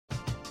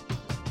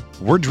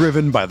We're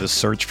driven by the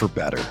search for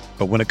better.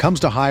 But when it comes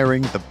to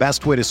hiring, the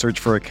best way to search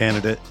for a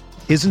candidate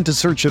isn't to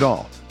search at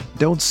all.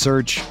 Don't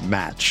search,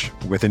 match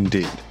with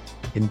Indeed.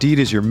 Indeed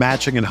is your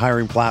matching and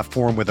hiring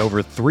platform with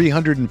over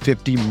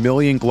 350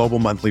 million global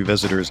monthly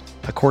visitors,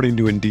 according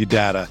to Indeed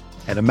data,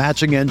 and a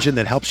matching engine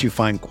that helps you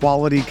find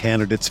quality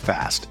candidates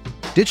fast.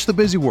 Ditch the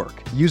busy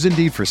work. Use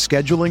Indeed for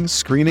scheduling,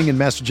 screening, and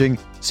messaging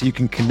so you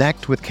can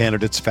connect with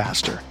candidates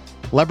faster.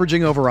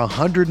 Leveraging over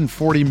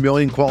 140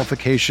 million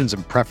qualifications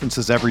and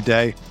preferences every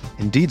day,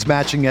 Indeed's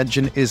matching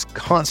engine is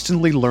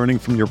constantly learning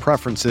from your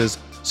preferences,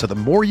 so the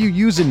more you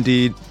use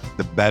Indeed,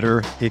 the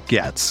better it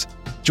gets.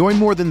 Join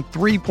more than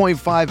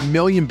 3.5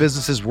 million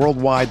businesses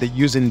worldwide that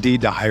use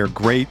Indeed to hire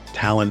great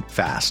talent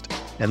fast.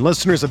 And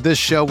listeners of this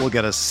show will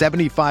get a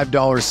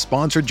 $75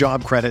 sponsored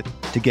job credit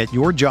to get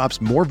your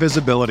jobs more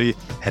visibility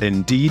at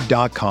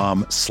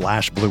Indeed.com/Blue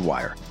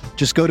Wire.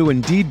 Just go to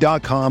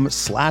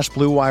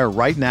Indeed.com/Blue Wire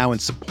right now and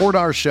support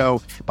our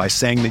show by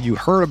saying that you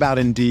heard about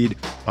Indeed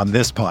on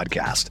this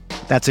podcast.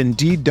 That's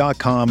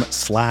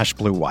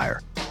Indeed.com/Blue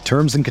Wire.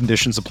 Terms and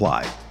conditions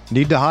apply.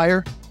 Need to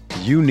hire?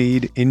 You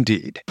need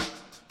Indeed.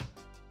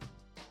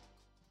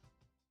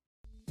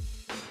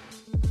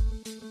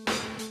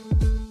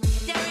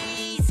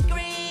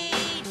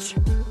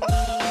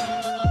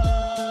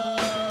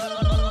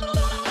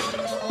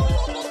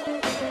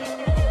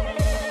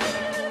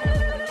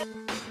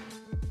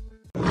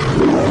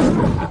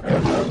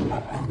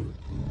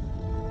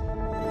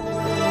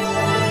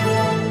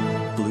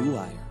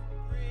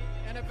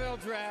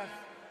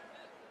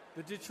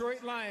 The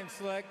Detroit Lions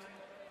select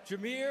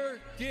Jahmyr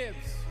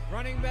Gibbs,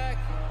 running back,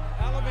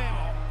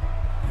 Alabama.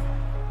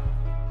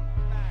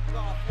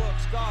 Goff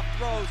looks, Goff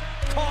throws,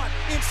 caught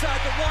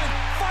inside the one,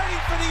 fighting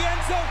for the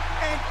end zone,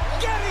 and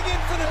getting in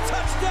for the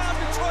touchdown,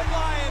 Detroit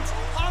Lions,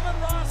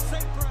 Amon-Ra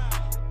St. Brown.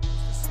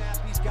 The snap,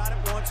 he's got it,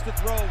 wants to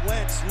throw,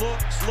 Wentz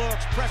looks,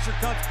 pressure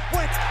comes,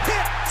 Wentz,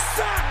 hit,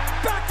 sack,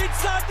 back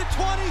inside the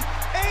 20,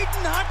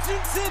 Aiden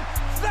Hutchinson,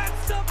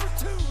 that's number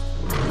 2.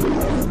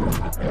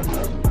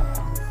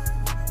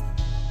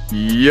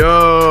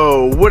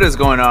 Yo, what is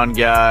going on,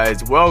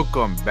 guys?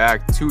 Welcome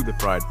back to the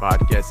Pride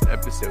Podcast,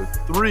 episode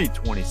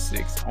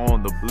 326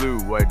 on the Blue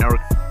White Network.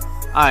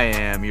 I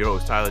am your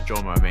host, Tyler,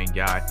 joined by my main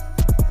guy,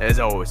 as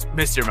always,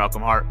 Mr.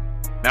 Malcolm Hart.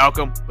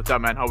 Malcolm, what's up,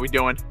 man? How we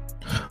doing?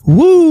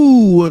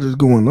 Woo! What is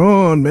going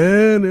on,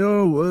 man?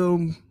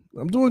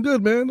 I'm doing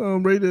good, man.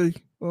 I'm ready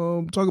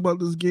to talk about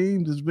this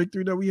game, this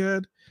victory that we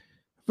had.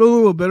 Feel a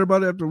little better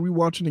about it after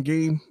rewatching the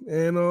game,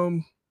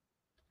 and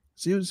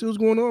see what's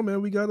going on,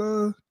 man. We got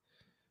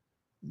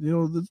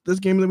this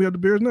game, and then we have the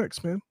Bears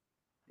next, man.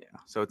 Yeah,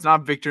 so it's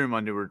not Victory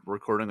Monday. We're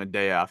recording a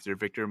day after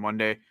Victory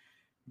Monday.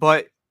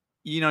 But,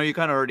 you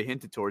kind of already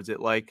hinted towards it.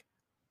 Like,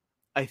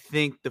 I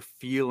think the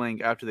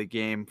feeling after the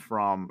game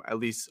from at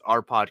least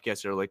our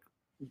podcast, or like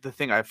the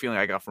feeling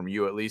I got from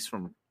you, at least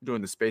from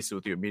doing the spaces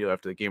with you immediately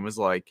after the game, was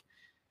like,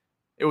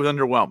 it was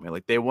underwhelming.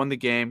 Like, they won the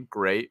game,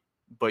 great,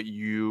 but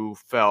you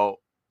felt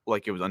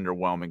like it was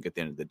underwhelming at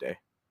the end of the day.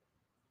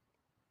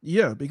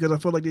 Yeah, because I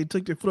felt like they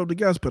took their foot off the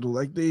gas pedal,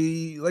 like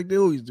they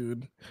always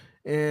do.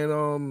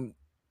 And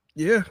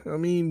yeah, I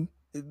mean,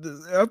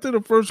 after the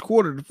first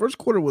quarter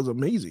was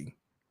amazing.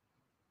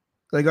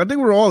 Like, I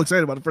think we're all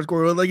excited about the first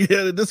quarter. Like,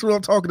 yeah, this is what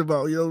I'm talking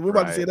about. We're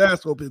about to see an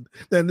ass whooping,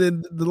 and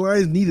then the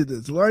Lions needed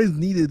this. The Lions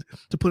needed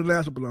to put an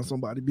ass whooping on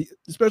somebody,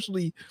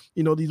 especially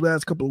these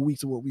last couple of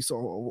weeks of what we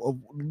saw of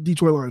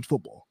Detroit Lions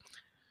football.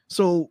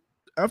 So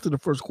after the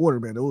first quarter,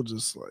 man, it was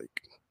just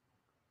like,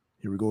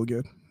 here we go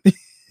again.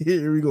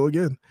 Here we go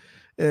again.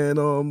 And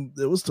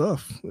it was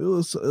tough. It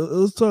was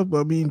tough.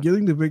 But I mean,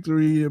 getting the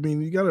victory, I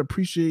mean, you gotta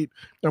appreciate.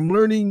 I'm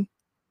learning,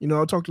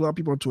 I talked to a lot of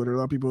people on Twitter. A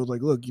lot of people was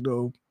like, look,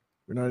 we're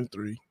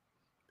 9-3.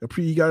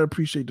 You gotta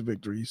appreciate the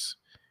victories.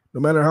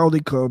 No matter how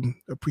they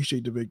come,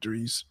 appreciate the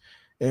victories.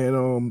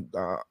 And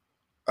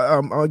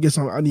I guess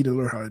I need to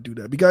learn how to do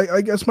that, because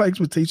I guess my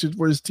expectations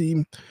for this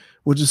team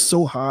were just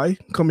so high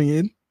coming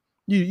in.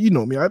 You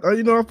know me. I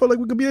felt like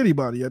we could be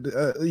anybody.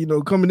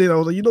 Coming in, I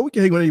was like, we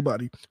can hang with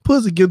anybody. Put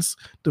us against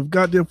the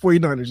goddamn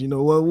 49ers.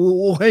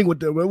 We'll hang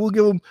with them. We'll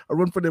give them a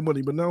run for their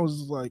money. But now it's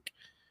just like,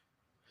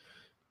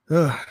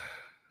 I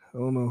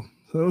don't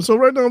know. So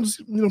right now I'm just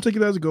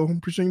taking it as it go. I'm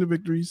appreciating the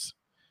victories,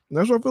 and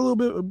that's why I feel a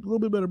little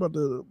bit better about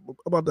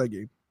that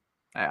game.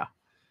 Yeah,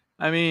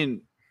 I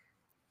mean,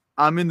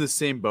 I'm in the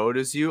same boat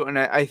as you, and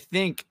I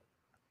think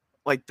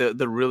like the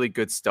really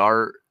good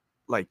start,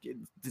 like, it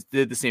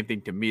did the same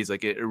thing to me. Is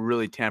like it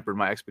really tempered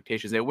my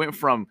expectations. It went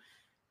from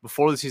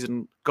before the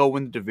season, go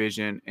win the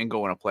division and go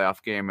win a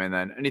playoff game, and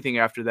then anything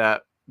after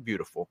that,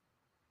 beautiful.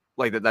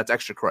 Like that's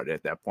extra credit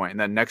at that point. And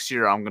then next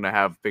year, I'm gonna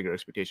have bigger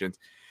expectations.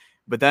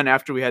 But then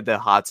after we had the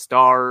hot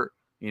start,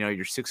 you're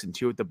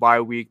 6-2 at the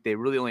bye week. They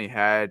really only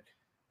had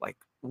like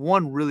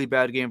one really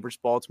bad game versus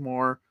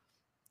Baltimore.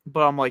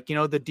 But I'm like,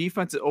 the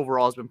defense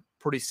overall has been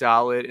pretty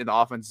solid, and the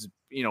offense,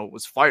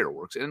 was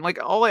fireworks. And like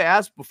all I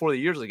asked before the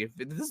year is like, if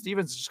this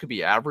defense just could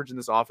be average and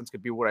this offense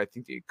could be what I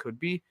think it could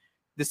be,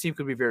 this team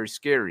could be very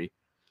scary.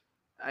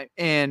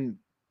 And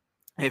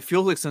it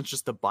feels like since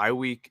just the bye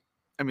week,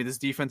 I mean, this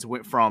defense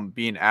went from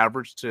being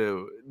average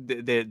to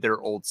their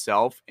old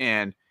self,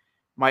 and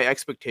my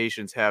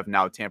expectations have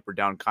now tampered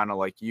down, kind of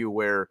like you,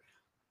 where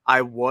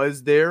I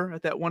was there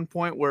at that one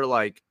point where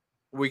like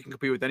we can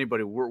compete with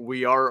anybody.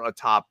 We are a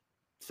top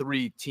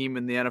 3 team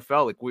in the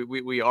NFL. Like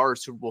we are a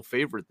Super Bowl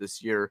favorite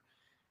this year.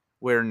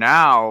 Where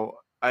now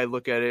I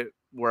look at it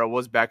where I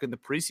was back in the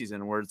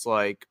preseason, where it's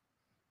like,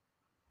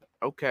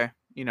 okay,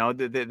 you know,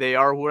 they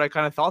are what I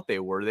kind of thought they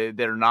were.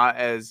 They're not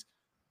as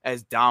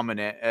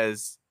dominant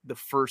as the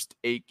first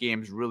 8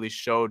 games really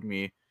showed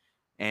me.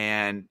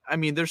 And I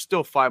mean, there's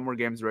still 5 more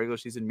games of regular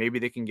season. Maybe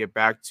they can get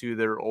back to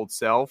their old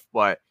self,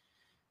 but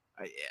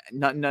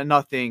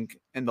nothing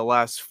in the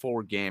last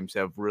 4 games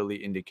have really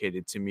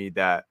indicated to me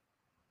that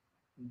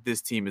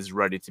this team is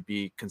ready to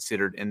be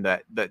considered in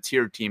that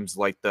tier teams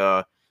like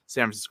the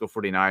San Francisco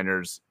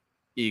 49ers,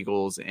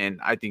 Eagles, and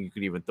I think you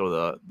could even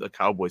throw the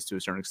Cowboys to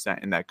a certain extent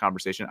in that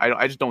conversation.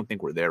 I just don't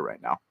think we're there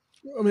right now.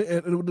 I mean,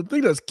 and the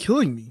thing that's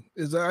killing me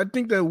is that I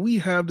think that we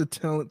have the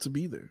talent to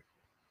be there.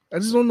 I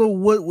just don't know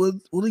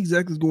what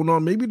exactly is going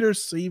on. Maybe they're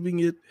saving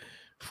it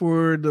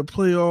for the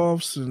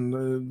playoffs,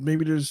 and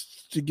maybe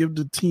there's to give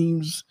the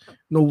teams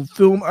no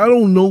film. I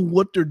don't know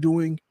what they're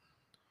doing,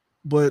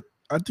 but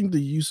I think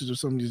the usage of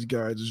some of these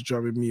guys is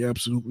driving me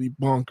absolutely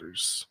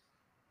bonkers.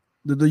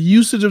 The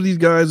usage of these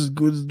guys is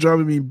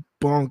driving me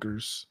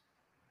bonkers.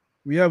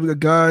 We have a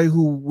guy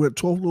who went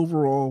 12th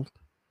overall,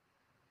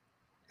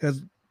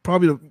 has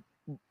probably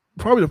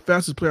the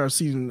fastest player I've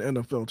seen in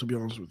the NFL, to be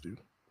honest with you.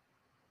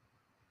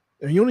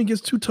 And he only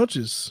gets 2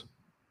 touches.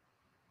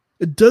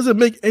 It doesn't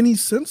make any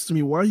sense to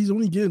me why he's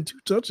only getting 2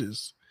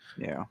 touches.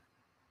 Yeah.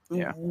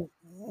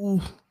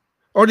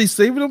 Are they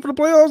saving him for the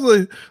playoffs?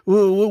 Like,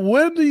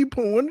 when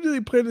do they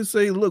plan to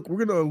say, look,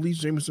 we're going to unleash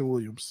Jameson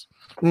Williams?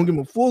 We're going to give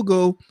him a full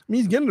go. I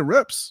mean, he's getting the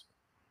reps.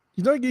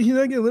 He's not getting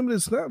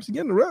limited snaps. He's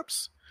getting the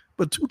reps.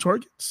 But 2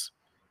 targets,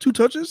 2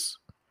 touches,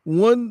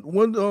 one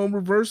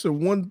reverse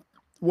and one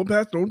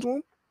pass thrown to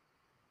him.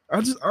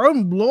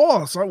 I'm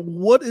lost.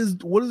 What is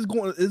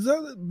going? Is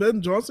that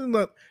Ben Johnson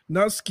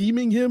not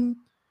scheming him,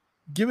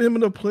 giving him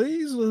enough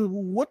plays?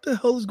 What the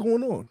hell is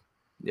going on?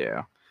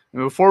 Yeah.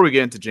 And before we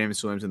get into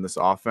James Williams in this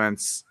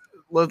offense,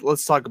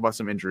 let's talk about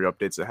some injury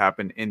updates that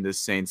happened in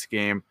this Saints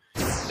game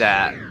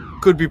that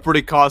could be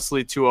pretty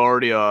costly to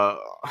already a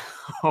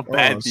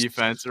bad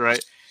defense,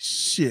 right?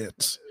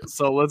 Shit.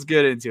 So let's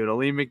get into it.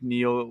 Alim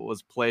McNeill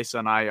was placed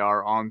on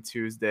IR on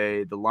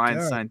Tuesday. The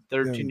Lions signed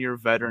 13-year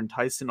veteran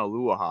Tyson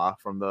Aluaha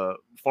from the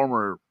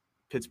former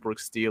Pittsburgh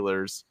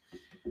Steelers.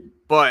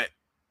 But,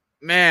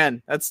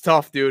 man, that's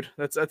tough, dude.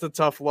 That's a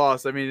tough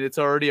loss. I mean, it's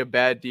already a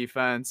bad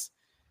defense.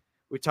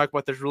 We talk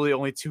about there's really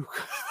only 2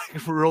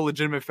 real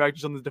legitimate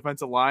factors on the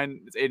defensive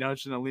line. It's Aidan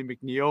Hutchinson and Alim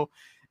McNeill,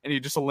 and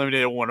you just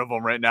eliminated one of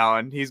them right now,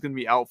 and he's going to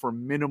be out for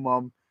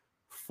minimum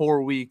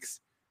 4 weeks.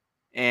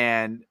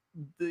 And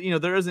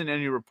there isn't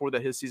any report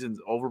that his season's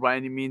over by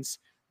any means.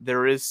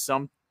 There is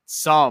some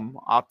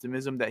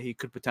optimism that he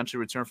could potentially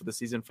return for the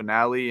season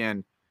finale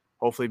and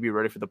hopefully be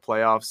ready for the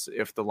playoffs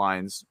if the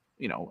Lions,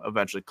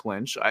 eventually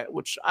clinch.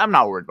 Which I'm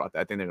not worried about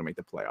that. I think they're gonna make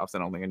the playoffs. I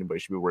don't think anybody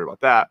should be worried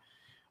about that.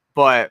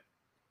 But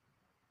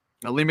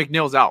Alim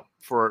McNeill's out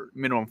for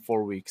minimum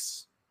 4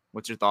 weeks.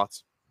 What's your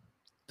thoughts?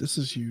 This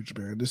is huge,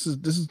 man. This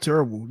is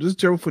terrible. This is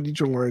terrible for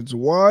Detroit Lions.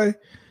 Why?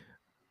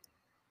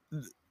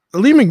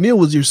 Alim McNeill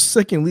was your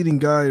second leading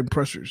guy in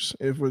pressures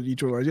for the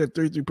Detroit Lions. You had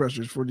 33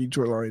 pressures for the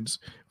Detroit Lions.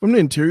 From the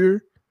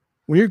interior,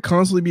 when you're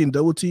constantly being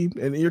double teamed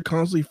and you're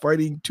constantly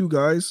fighting 2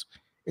 guys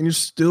and you're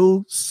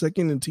still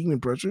second in team in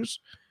pressures,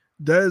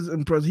 that is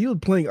impressive. He was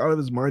playing out of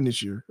his mind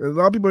this year. And a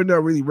lot of people are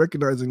not really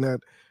recognizing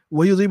that.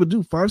 What he was able to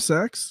do, 5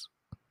 sacks,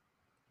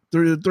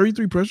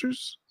 33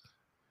 pressures.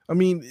 I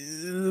mean,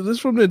 this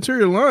from the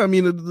interior line. I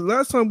mean, the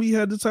last time we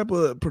had this type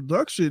of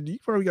production, you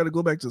probably got to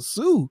go back to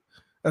Sue.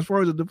 As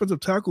far as the defensive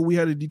tackle we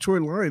had in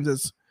Detroit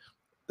Lions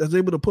that's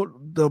able to put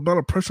the amount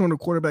of pressure on the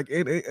quarterback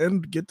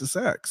and get the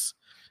sacks.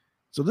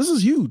 So this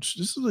is huge.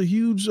 This is a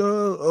huge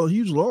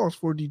loss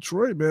for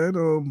Detroit,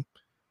 man.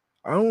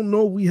 I don't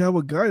know if we have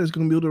a guy that's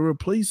going to be able to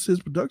replace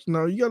his production.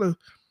 Now you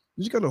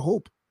just gotta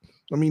hope.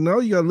 I mean, now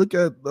you got to look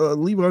at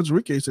Levi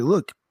Onwuzurike and say,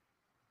 look,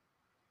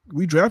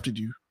 we drafted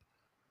you.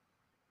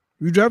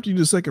 We drafted you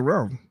in the second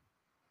round.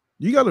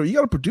 You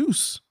gotta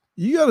produce.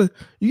 You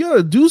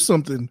gotta do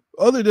something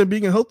other than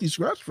being a healthy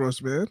scratch for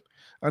us, man.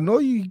 I know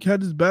you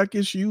had this back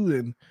issue,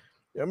 and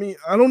I mean,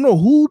 I don't know,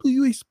 who do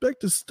you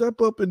expect to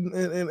step up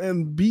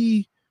and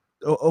be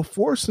a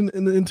force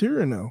in the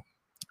interior now?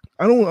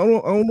 I don't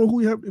know who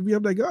we have, if we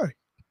have that guy.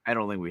 I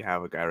don't think we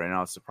have a guy right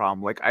now. It's the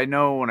problem. Like, I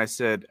know when I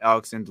said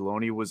Alex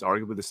Anzalone was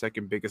arguably the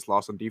second biggest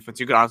loss on defense,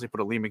 you could honestly put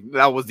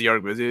that was the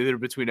argument. It was either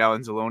between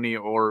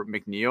Anzalone or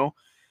McNeill.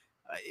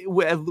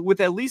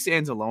 With at least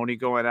Anzalone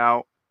going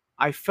out,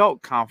 I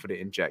felt confident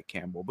in Jack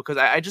Campbell because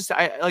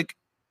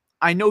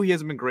I know he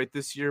hasn't been great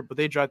this year, but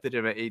they drafted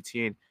him at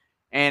 18.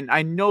 And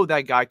I know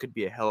that guy could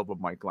be a hell of a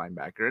Mike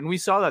linebacker. And we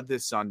saw that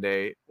this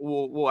Sunday.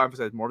 We'll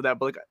emphasize more of that,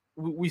 but like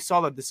we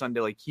saw that this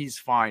Sunday, like he's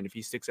fine if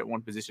he sticks at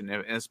one position,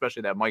 and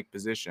especially that Mike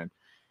position.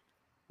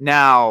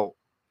 Now,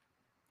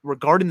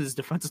 regarding this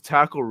defensive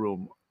tackle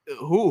room,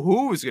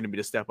 who is going to be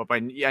the step up? I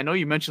know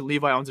you mentioned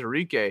Levi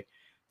Onwuzurike.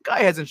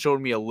 Guy hasn't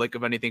shown me a lick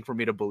of anything for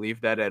me to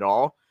believe that at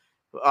all.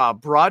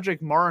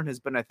 Broderick Martin has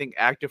been, I think,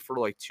 active for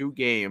like 2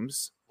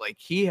 games. Like,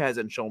 he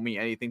hasn't shown me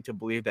anything to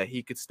believe that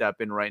he could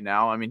step in right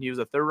now. I mean, he was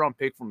a 3rd-round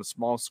pick from a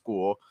small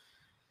school.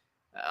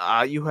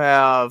 You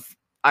have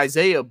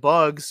Isaiah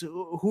Buggs.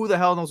 Who the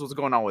hell knows what's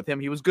going on with him?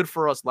 He was good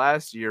for us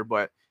last year,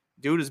 but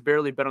dude has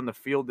barely been on the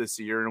field this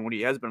year. And when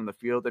he has been on the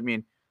field, I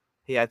mean,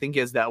 I think he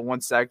has that 1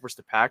 sack versus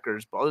the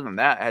Packers. But other than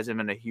that, it hasn't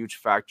been a huge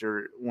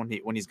factor when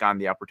he's gotten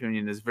the opportunity,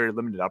 and his very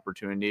limited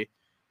opportunity.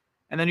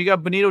 And then you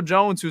got Benito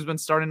Jones, who's been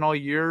starting all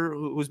year,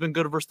 who's been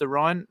good versus the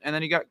run. And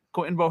then you got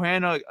Quinton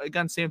Bohanna,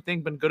 again, same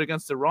thing, been good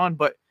against the run.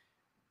 But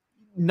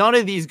none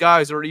of these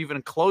guys are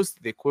even close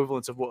to the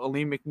equivalence of what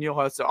Alim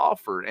McNeill has to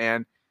offer.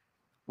 And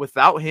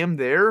without him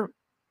there,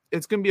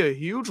 it's going to be a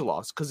huge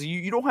loss because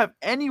you don't have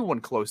anyone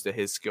close to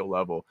his skill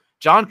level.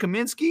 John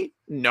Kaminsky?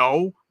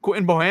 No.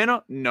 Quinton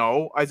Bohanna?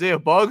 No. Isaiah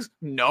Buggs?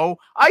 No.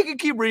 I can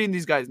keep reading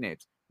these guys'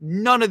 names.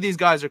 None of these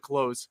guys are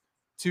close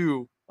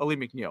to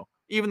Alim McNeill.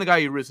 Even the guy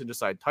you recently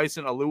decided,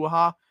 Tyson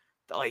Aluaha,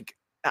 like,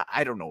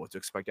 I don't know what to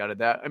expect out of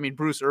that. I mean,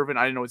 Bruce Irvin,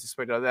 I didn't know what to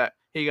expect out of that.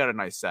 He got a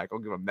nice sack. I'll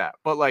give him that.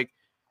 But, like,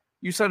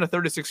 you signed a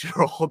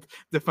 36-year-old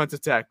defensive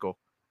tackle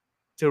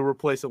to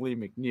replace Alim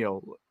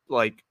McNeill.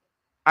 Like,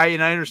 I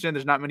understand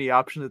there's not many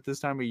options at this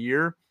time of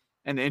year,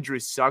 and the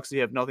injury sucks.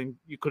 You have nothing.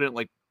 You couldn't,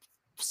 like,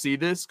 see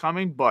this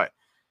coming. But,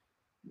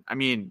 I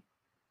mean,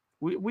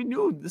 we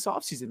knew this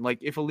offseason, like,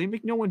 if Alim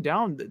McNeill went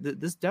down,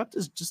 this depth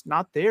is just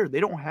not there.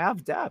 They don't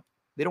have depth.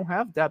 They don't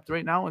have depth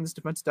right now in this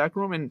defensive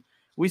tackle room, and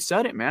we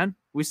said it, man.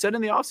 We said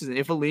in the offseason,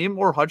 if Alim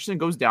or Hutchinson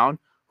goes down,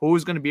 who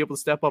is going to be able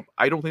to step up?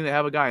 I don't think they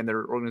have a guy in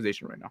their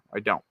organization right now.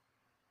 I don't.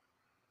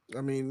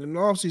 I mean, in the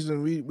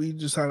offseason, we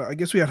just had, I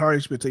guess we had high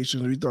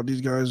expectations. We thought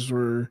these guys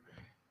were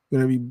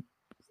going to be,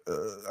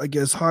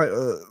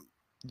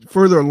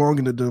 further along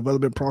in the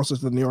development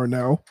process than they are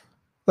now.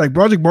 Like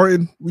Broderick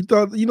Martin, we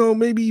thought,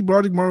 maybe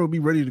Broderick Martin would be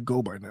ready to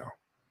go by now.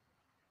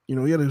 He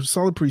had a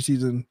solid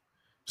preseason,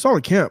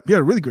 solid camp. He had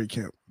a really great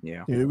camp.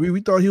 Yeah.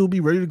 We thought he would be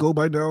ready to go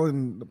by now,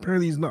 and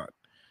apparently he's not.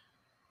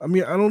 I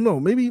mean, I don't know.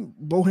 Maybe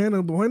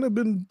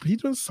Bohanna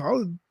he's been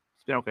solid.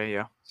 It's been okay,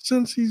 yeah.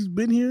 Since he's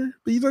been here,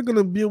 but he's not going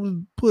to be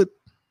able to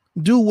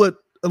do what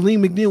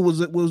Alim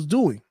McNeill was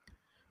doing.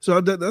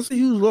 So that's a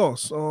huge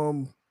loss.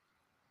 And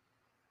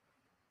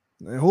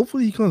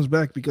hopefully he comes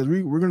back because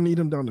we're going to need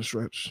him down the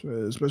stretch,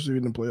 especially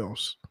in the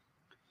playoffs.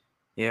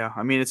 Yeah,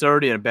 I mean, it's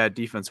already a bad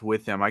defense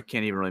with him. I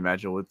can't even really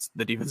imagine what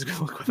the defense is going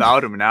to look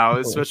without him now,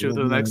 especially with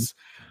the next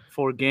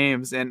 4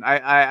 games. And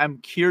I'm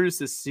curious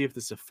to see if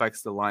this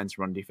affects the Lions'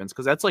 run defense,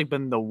 because that's like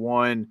been the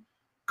one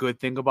good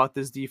thing about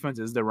this defense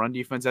is the run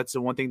defense. That's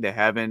the one thing they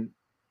haven't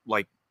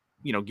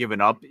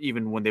given up,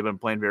 even when they've been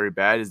playing very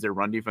bad, is their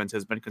run defense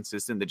has been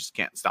consistent. They just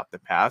can't stop the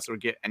pass or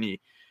get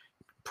any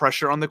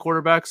pressure on the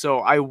quarterback. So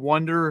I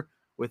wonder,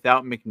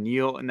 without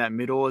McNeill in that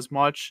middle as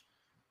much,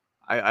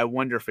 I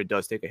wonder if it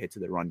does take a hit to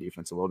the run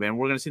defense a little bit. And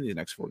we're going to see these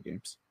next 4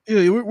 games.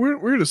 Yeah, we're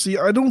going to see.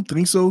 I don't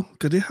think so,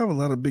 because they have a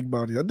lot of big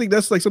bodies. I think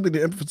that's like something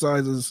to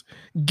emphasize is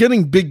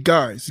getting big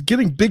guys,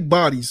 getting big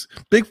bodies.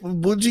 Big,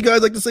 what you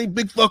guys like to say?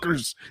 Big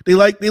fuckers. They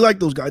like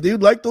those guys. They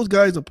like those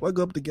guys to plug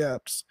up the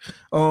gaps.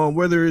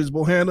 Whether it's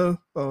Bohanna,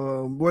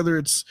 whether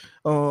it's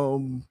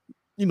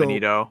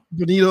Benito,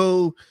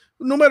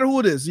 no matter who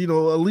it is,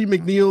 Alim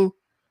McNeill.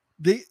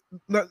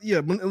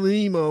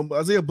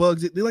 Isaiah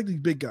Buggs, they like these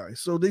big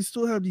guys. So they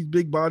still have these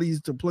big bodies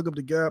to plug up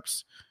the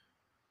gaps.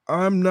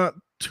 I'm not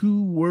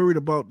too worried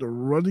about the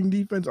running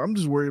defense. I'm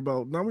just worried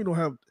about now we don't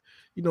have,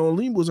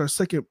 Alim was our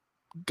second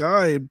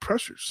guy in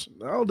pressures.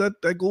 Now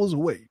that goes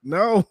away.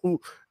 Now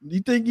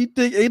you think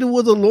Aiden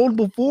was alone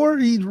before?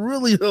 He's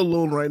really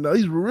alone right now.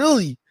 He's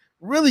really,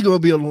 really going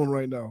to be alone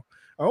right now.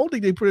 I don't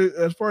think they put it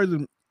as far as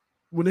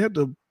when they have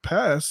to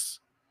pass,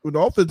 when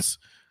the offense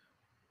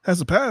has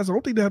to pass, I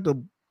don't think they have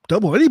to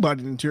double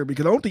anybody in the interior,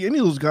 because I don't think any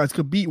of those guys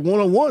could beat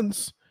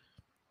one-on-ones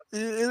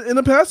in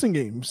a passing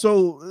game.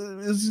 So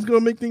it's going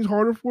to make things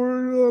harder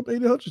for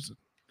Aiden Hutchinson.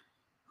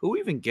 Who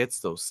even gets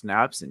those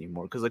snaps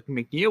anymore? Because like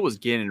McNeill was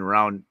getting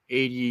around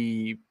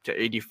 80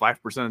 to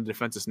 85% of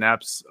defensive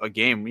snaps a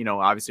game,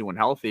 obviously when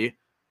healthy.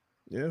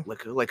 Yeah.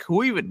 Like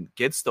who even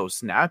gets those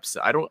snaps?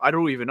 I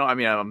don't even know. I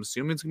mean, I'm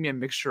assuming it's going to be a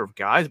mixture of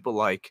guys, but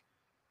like,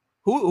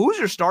 who's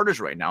your starters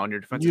right now in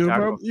your defensive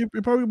tackle? You're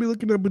probably going to be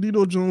looking at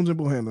Benito Jones and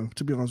Bohanna,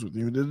 to be honest with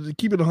you. To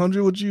keep it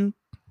 100 with you,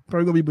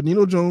 probably going to be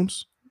Benito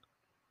Jones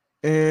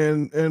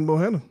and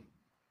Bohanna.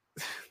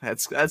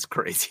 That's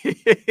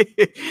crazy.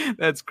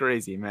 That's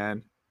crazy,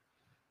 man.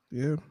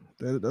 Yeah,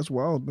 that's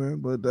wild, man.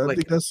 But I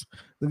think that's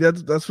where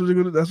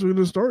they're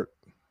gonna start.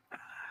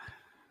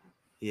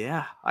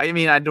 Yeah, I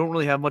mean, I don't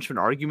really have much of an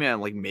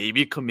argument. Like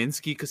maybe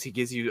Kaminsky, because he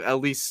gives you at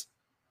least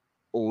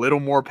a little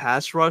more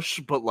pass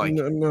rush, but like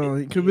no,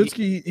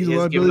 Kaminsky, he's a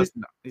liability.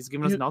 He's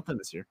given us nothing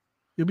this year.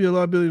 He'll be a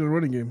liability in the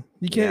running game.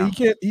 He can't.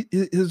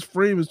 His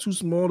frame is too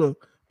small to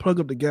plug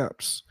up the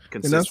gaps,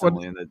 and that's why.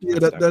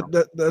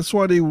 That's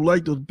why they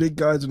like those big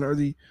guys in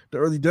the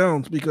early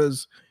downs,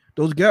 because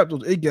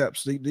those A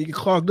gaps, they get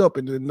clogged up,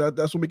 and then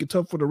that's what makes it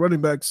tough for the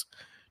running backs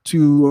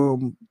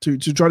to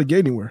try to get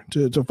anywhere,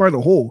 to find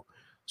a hole.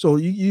 So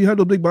you have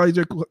those big bodies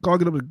there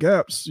clogging up the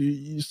gaps.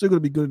 You're still going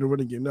to be good in the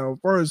running game. Now, as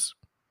far as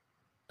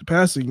the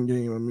passing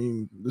game, I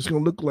mean, it's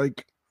going to look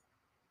like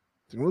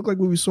what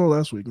we saw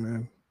last week,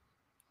 man.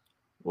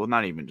 Well,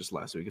 not even just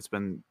last week. It's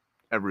been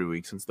every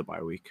week since the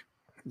bye week.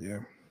 Yeah.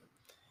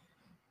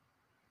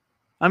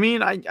 I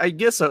mean, I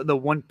guess the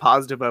one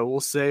positive I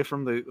will say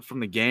from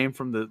the game,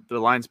 from the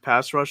Lions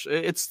pass rush,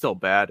 it's still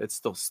bad. It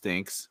still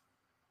stinks.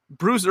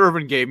 Bruce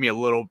Irvin gave me a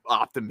little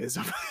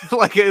optimism,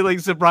 like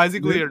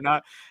surprisingly or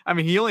not. I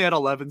mean, he only had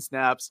 11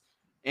 snaps,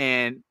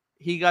 and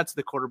he got to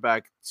the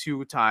quarterback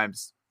 2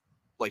 times,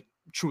 like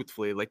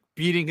truthfully, like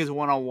beating his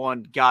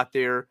one-on-one, got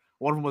there.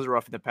 One of them was a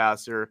roughing the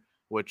passer,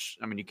 which,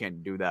 I mean, you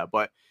can't do that,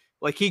 but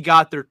like he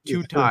got there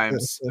 2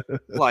 times,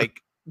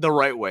 like the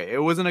right way.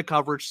 It wasn't a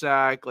coverage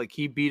sack. Like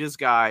he beat his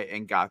guy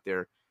and got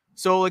there.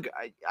 So like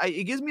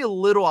it gives me a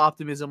little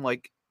optimism,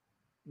 like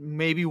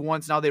maybe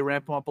once now they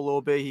ramp him up a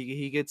little bit,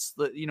 he gets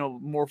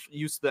more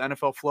used to the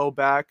NFL flow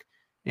back,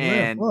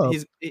 and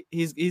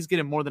he's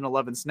getting more than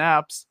 11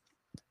 snaps.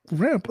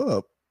 Ramp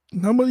up.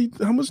 How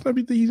much snap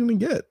do you think he's gonna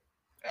get?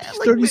 He's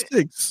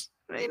 36.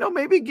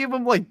 Maybe give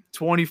him like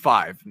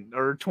 25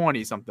 or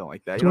 20, something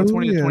like that.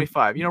 20 to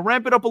 25.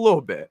 Ramp it up a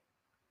little bit.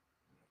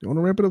 Don't want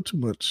to ramp it up too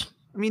much.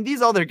 I mean,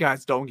 these other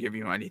guys don't give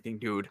you anything,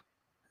 dude.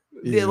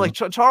 Yeah. Like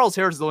Charles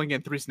Harris is only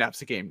getting 3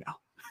 snaps a game now.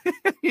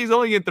 He's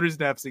only getting 3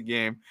 snaps a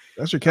game.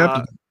 That's your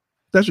captain.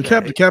 That's your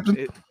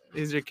captain.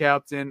 He's your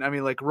captain. I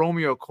mean, like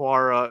Romeo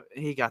Okwara,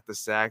 he got the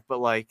sack,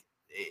 but like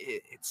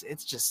it's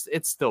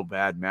still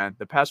bad, man.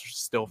 The pass rush is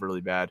still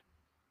really bad.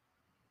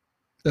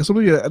 That's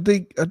something. I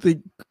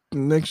think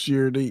next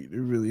year they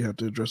really have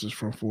to address this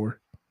front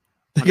four.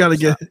 They gotta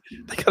get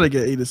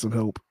Aiden some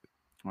help.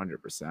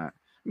 100%.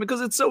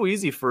 Because it's so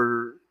easy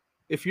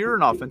if you're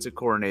an offensive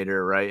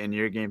coordinator, right, and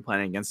you're game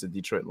planning against the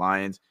Detroit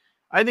Lions,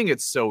 I think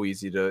it's so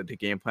easy to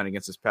game plan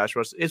against this pass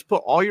rush. Is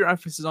put all your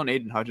emphasis on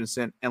Aiden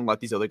Hutchinson and let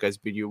these other guys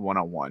beat you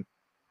one-on-one.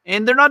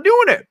 And they're not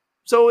doing it.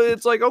 So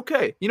it's like,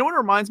 okay. You know what it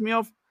reminds me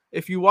of?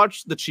 If you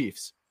watch the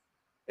Chiefs,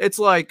 it's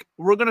like,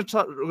 we're gonna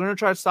try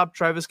to stop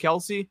Travis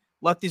Kelce,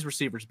 let these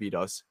receivers beat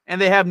us. And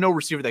they have no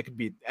receiver that could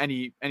beat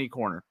any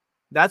corner.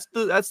 That's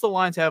the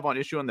Lions have on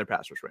issue on their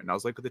pass rush right now.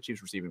 It's like with the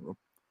Chiefs receiving room.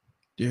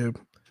 Yeah.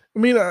 I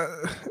mean, a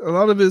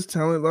lot of it is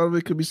talent. A lot of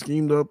it could be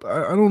schemed up.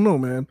 I don't know,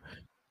 man.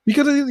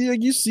 Because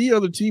you see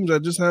other teams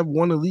that just have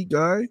one elite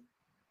guy,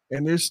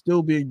 and they're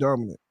still being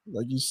dominant.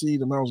 Like you see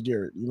the Myles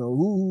Garrett. Who's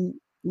on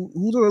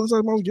the other side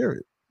of Myles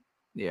Garrett?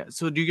 Yeah.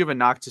 So do you give a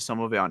knock to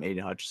some of it on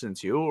Aiden Hutchinson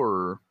too,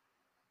 or?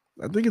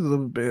 I think it's a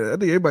little bit bad. I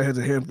think everybody has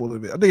a handful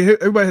of it. I think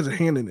everybody has a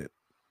hand in it.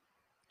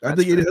 I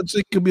think Aiden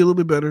Hutchinson could be a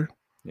little bit better.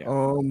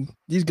 Yeah.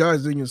 These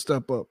guys didn't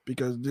step up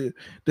because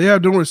they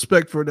have no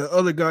respect for the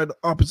other guy, the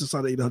opposite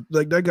side of Aiden.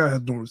 Like that guy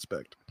has no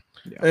respect.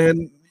 Yeah.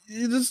 And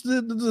it's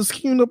the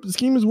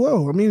scheme as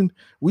well. I mean,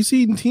 we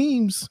see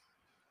teams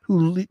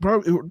who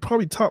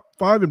probably top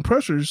 5 in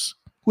pressures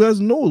who has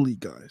no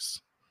elite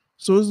guys.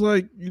 So it's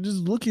like you're just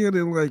looking at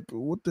it like,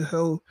 what the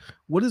hell?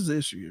 What is the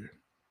issue here?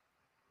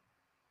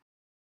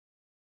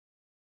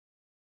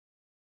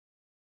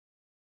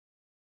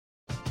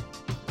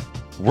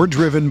 We're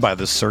driven by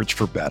the search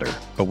for better.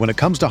 But when it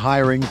comes to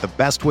hiring, the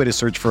best way to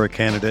search for a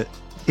candidate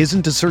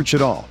isn't to search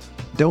at all.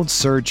 Don't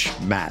search,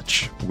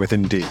 match with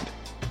Indeed.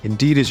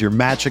 Indeed is your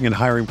matching and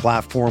hiring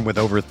platform with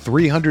over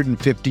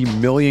 350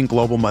 million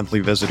global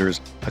monthly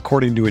visitors,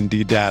 according to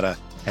Indeed data,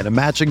 and a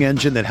matching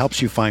engine that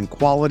helps you find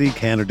quality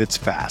candidates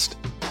fast.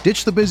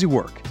 Ditch the busy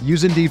work.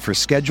 Use Indeed for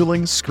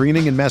scheduling,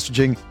 screening, and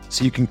messaging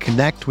so you can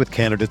connect with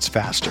candidates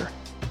faster.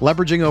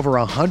 Leveraging over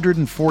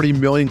 140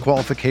 million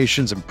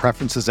qualifications and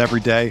preferences every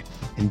day,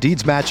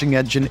 Indeed's matching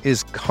engine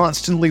is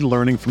constantly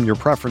learning from your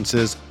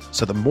preferences,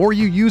 so the more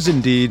you use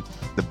Indeed,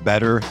 the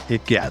better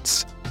it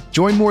gets.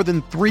 Join more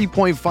than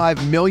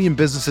 3.5 million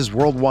businesses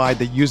worldwide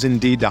that use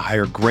Indeed to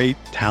hire great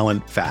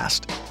talent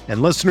fast.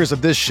 And listeners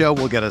of this show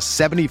will get a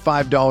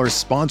 $75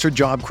 sponsored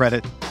job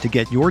credit to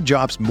get your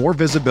jobs more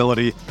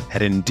visibility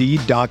at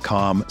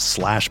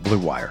Indeed.com/Blue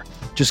Wire.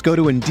 Just go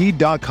to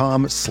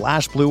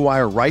Indeed.com/Blue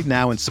Wire right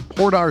now and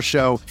support our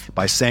show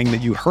by saying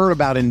that you heard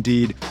about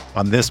Indeed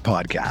on this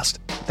podcast.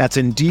 That's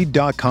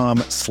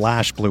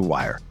Indeed.com/Blue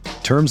Wire.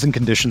 Terms and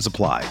conditions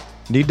apply.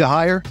 Need to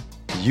hire?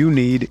 You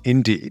need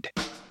Indeed.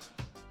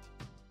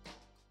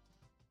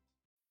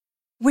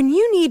 When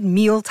you need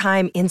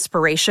mealtime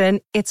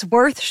inspiration, it's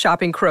worth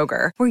shopping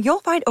Kroger, where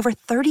you'll find over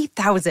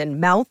 30,000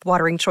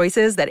 mouth-watering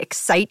choices that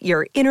excite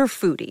your inner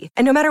foodie.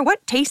 And no matter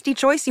what tasty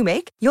choice you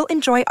make, you'll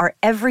enjoy our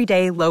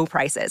everyday low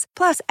prices,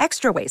 plus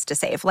extra ways to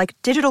save, like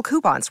digital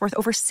coupons worth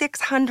over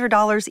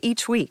 $600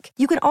 each week.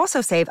 You can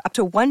also save up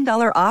to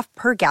 $1 off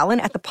per gallon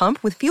at the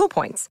pump with fuel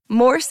points.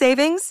 More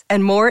savings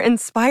and more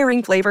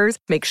inspiring flavors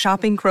make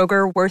shopping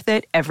Kroger worth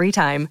it every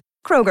time.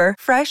 Kroger,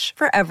 fresh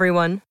for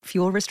everyone.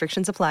 Fuel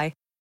restrictions apply.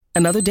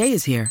 Another day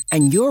is here,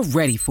 and you're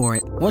ready for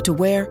it. What to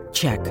wear?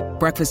 Check.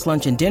 Breakfast,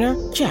 lunch, and dinner?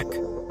 Check.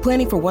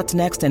 Planning for what's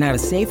next and how to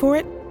save for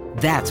it?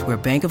 That's where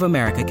Bank of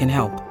America can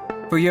help.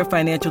 For your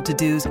financial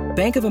to-dos,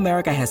 Bank of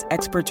America has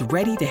experts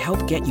ready to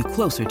help get you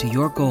closer to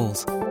your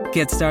goals.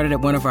 Get started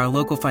at one of our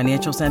local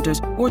financial centers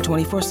or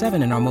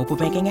 24/7 in our mobile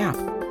banking app.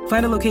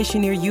 Find a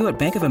location near you at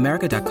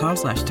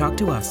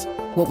bankofamerica.com/talktous.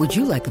 What would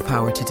you like the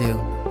power to do?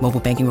 Mobile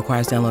banking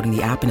requires downloading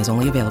the app and is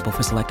only available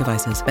for select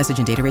devices. Message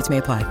and data rates may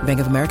apply. Bank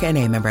of America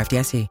NA, member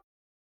FDIC.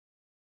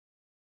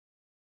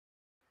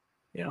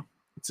 Yeah,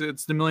 it's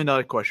the $1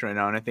 million question right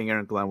now, and I think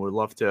Aaron Glenn would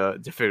love to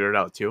figure it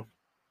out too.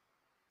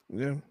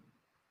 Yeah.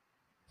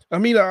 I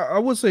mean, I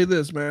would say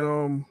this,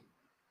 man.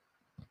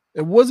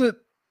 It wasn't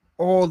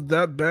all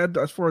that bad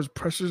as far as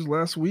pressures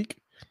last week.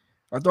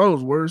 I thought it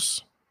was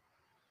worse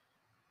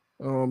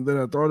than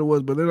I thought it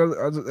was. But then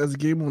as the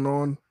game went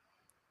on,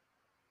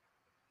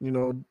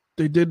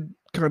 they did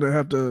kind of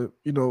have to,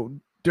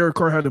 Derek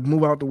Carr had to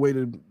move out the way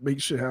to make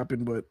shit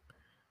happen. But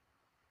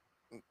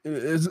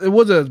it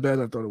wasn't as bad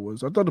as I thought it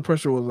was. I thought the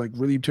pressure was like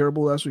really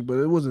terrible last week, but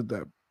it wasn't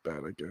that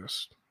bad, I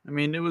guess. I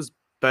mean, it was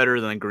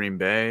better than Green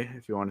Bay,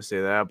 if you want to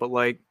say that. But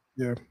like,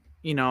 yeah,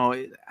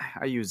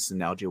 I use this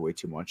analogy way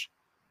too much.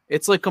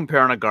 It's like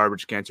comparing a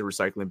garbage can to a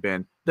recycling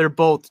bin. They're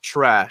both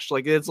trash.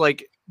 Like, it's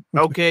like,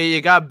 okay,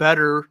 you got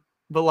better,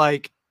 but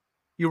like,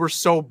 you were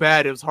so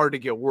bad, it was hard to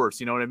get worse.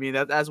 You know what I mean?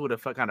 That's what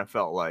it kind of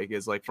felt like,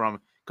 is like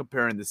from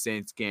comparing the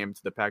Saints game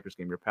to the Packers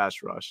game, your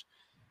pass rush.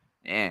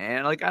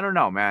 And like, I don't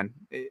know, man.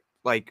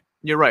 Like,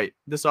 you're right.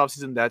 This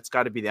offseason, that's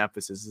got to be the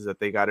emphasis, is that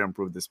they got to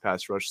improve this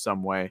pass rush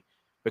some way.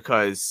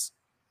 Because,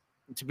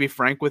 to be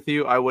frank with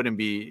you, I wouldn't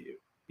be,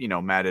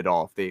 mad at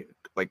all if they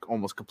like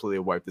almost completely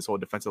wiped this whole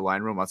defensive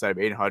line room outside of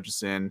Aiden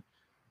Hutchinson,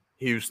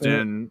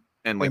 Houston,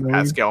 and like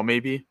Pascal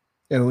maybe.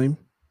 And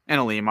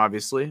Aleem,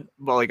 obviously.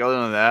 But like, other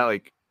than that,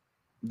 like,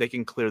 they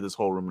can clear this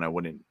whole room, and I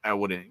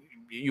wouldn't,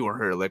 you won't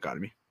hurt a lick out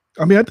of me.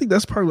 I mean, I think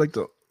that's probably like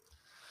the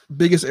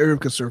biggest area of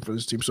concern for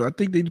this team. So I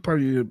think they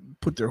probably need to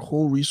put their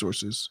whole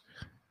resources.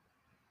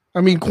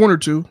 I mean, corner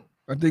too.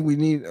 I think we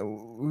need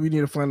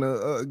to find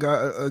a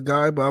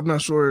guy, but I'm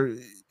not sure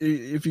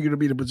if you're going to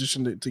be in a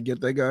position to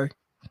get that guy.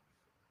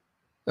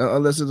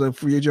 Unless there's a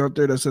free agent out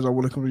there that says, I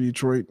want to come to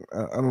Detroit.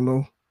 I don't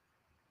know.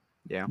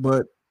 Yeah.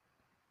 But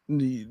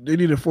they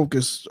need to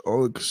focus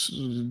on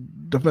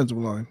defensive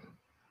line.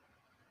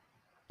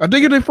 I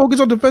think if they focus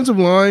on defensive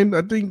line,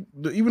 I think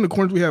even the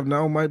corners we have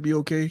now might be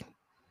okay.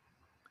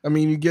 I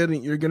mean,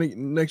 you're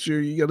getting next year,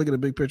 you got to look at the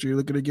big picture. You're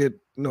looking to get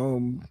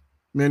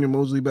Manuel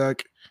Mosley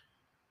back.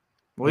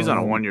 Well, he's on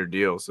a 1-year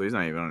deal, so he's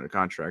not even under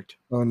contract.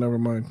 Oh, never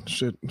mind.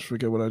 Shit,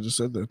 forget what I just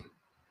said then.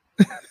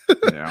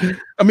 Yeah.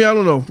 I mean, I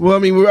don't know. Well, I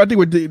mean, I think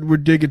we're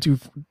digging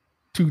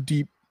too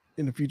deep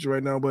in the future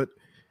right now, but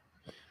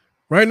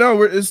right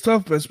now it's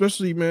tough,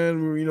 especially,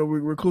 man.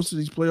 We're close to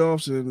these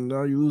playoffs, and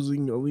now you're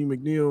losing Aleem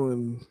McNeil,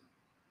 and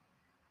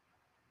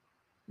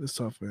it's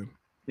tough, man.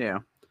 Yeah.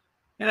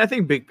 And I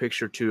think big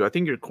picture too, I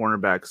think your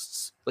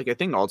cornerbacks, like, I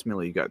think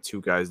ultimately you got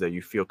two guys that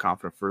you feel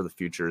confident for the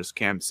future is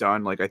Cam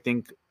Sutton. Like, I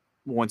think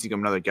once you get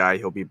another guy,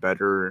 he'll be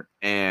better.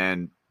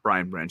 And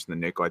Brian Branch in the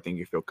nickel, I think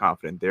you feel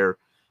confident there.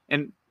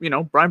 And,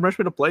 Brian Branch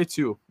made a play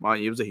too.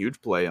 It was a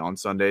huge play on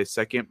Sunday.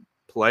 Second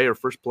play or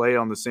first play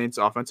on the Saints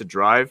offensive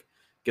drive,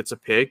 gets a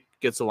pick,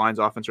 gets the Lions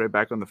offense right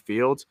back on the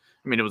field.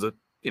 I mean, it was a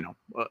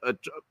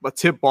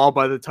tip ball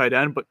by the tight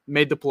end, but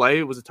made the play.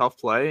 It was a tough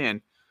play.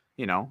 And,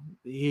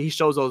 he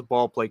shows those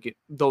ball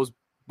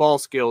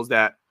skills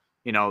that,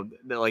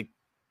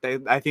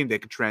 I think they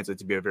could translate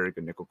to be a very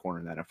good nickel corner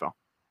in the NFL.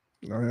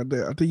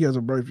 I think he has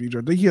a bright future.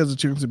 I think he has a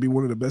chance to be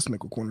one of the best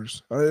nickel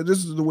corners.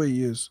 This is the way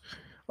he is.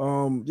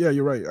 Yeah,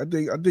 you're right. I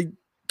think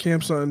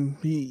Cam Sutton,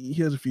 he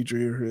has a future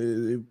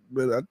here,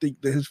 but I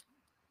think that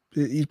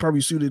he's probably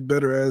suited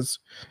better as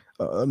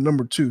a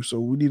number 2. So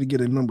we need to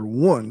get a number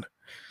 1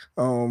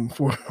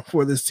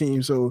 for this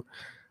team. So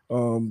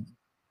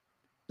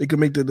they can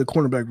make the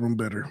cornerback room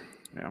better.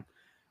 Yeah.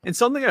 And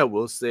something I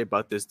will say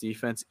about this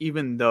defense,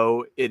 even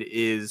though it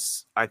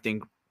is, I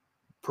think,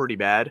 pretty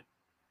bad,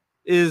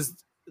 is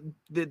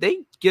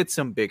they get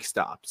some big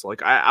stops.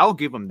 Like, I'll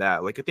give them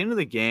that. Like, at the end of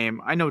the game,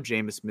 I know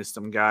Jameis missed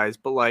some guys,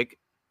 but like,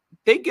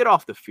 they get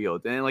off the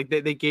field, and like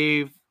they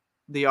gave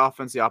the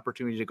offense the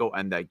opportunity to go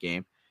end that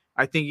game.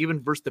 I think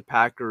even versus the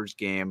Packers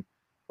game,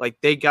 like,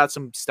 they got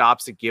some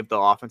stops to give the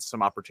offense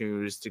some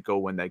opportunities to go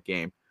win that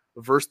game.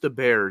 Versus the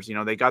Bears,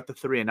 they got the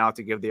 3 and out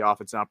to give the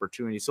offense an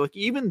opportunity. So like,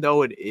 even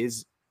though it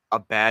is a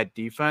bad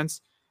defense,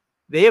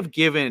 they have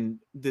given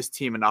this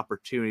team an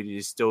opportunity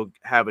to still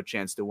have a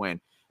chance to win.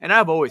 And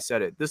I've always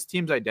said it, this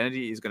team's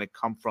identity is going to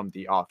come from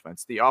the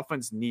offense. The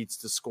offense needs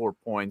to score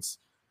points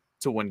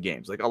to win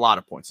games, like a lot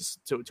of points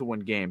to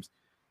win games.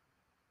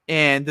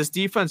 And this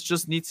defense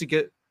just needs to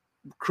get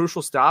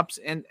crucial stops.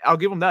 And I'll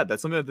give them that.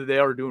 That's something that they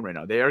are doing right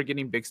now. They are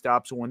getting big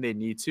stops when they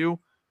need to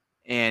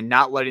and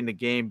not letting the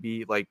game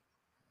be like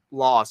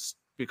lost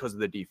because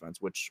of the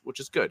defense, which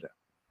is good.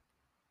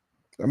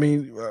 I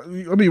mean,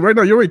 right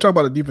now you already talked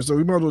about the defense, so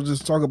we might as well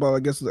just talk about,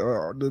 I guess,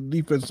 the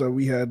defense that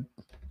we had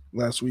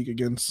last week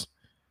against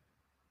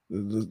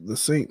the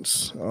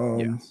Saints.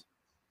 Yes.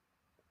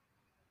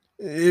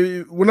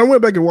 When I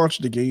went back and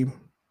watched the game,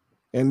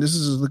 and this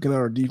is just looking at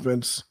our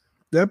defense,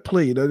 that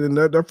play,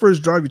 that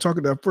first drive, you're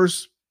talking that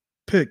first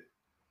pick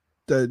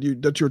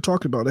that you're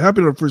talking about, it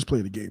happened on the first play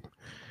of the game.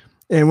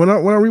 And when I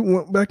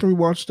went back and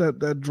rewatched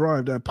that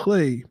drive, that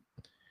play,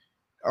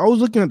 I was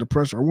looking at the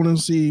pressure. I wanted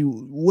to see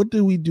what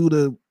did we do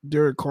to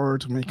Derek Carr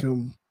to make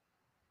him,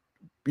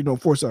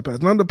 force that pass.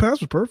 Now the pass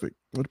was perfect.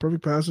 It was a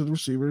perfect pass to the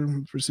receiver.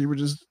 The receiver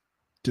just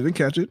didn't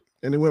catch it,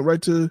 and it went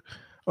right to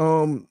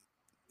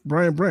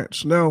Brian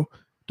Branch. Now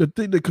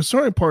the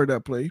concerning part of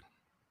that play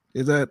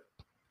is that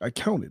I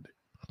counted.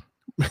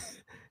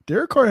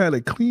 Derek Carr had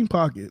a clean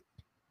pocket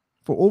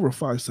for over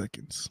 5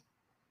 seconds.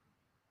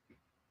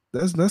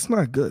 That's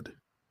not good.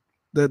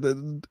 That's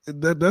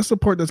the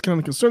part that's kind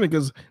of concerning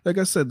because, like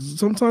I said,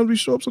 sometimes we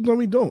show up, sometimes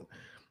we don't.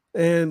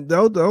 And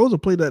that was a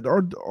play that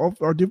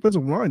our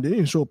defensive line, they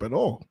didn't show up at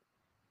all.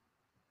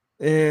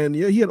 And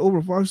yeah, he had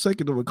over 5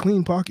 seconds of a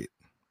clean pocket.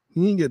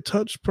 He didn't get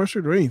touched,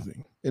 pressured, or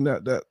anything in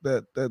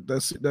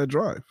that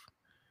drive.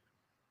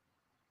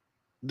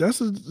 That's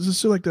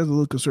just like that's a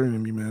little concerning to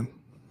me, man.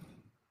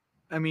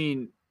 I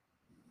mean,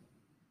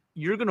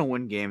 you're gonna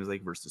win games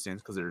like versus the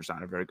Saints because they're just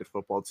not a very good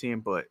football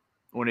team, but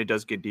when it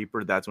does get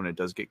deeper, that's when it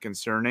does get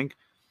concerning.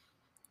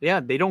 Yeah,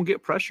 they don't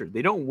get pressure.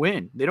 They don't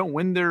win. They don't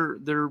win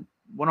their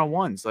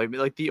one-on-ones.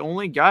 Like the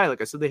only guy,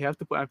 like I said, they have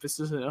to put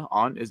emphasis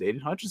on is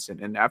Aiden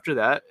Hutchinson. And after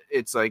that,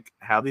 it's like,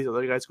 have these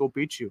other guys go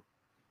beat you.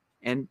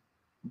 And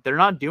they're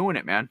not doing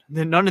it, man.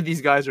 None of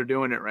these guys are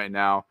doing it right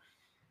now.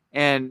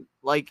 And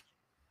like,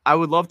 I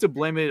would love to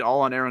blame it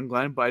all on Aaron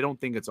Glenn, but I don't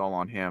think it's all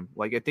on him.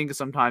 Like, I think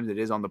sometimes it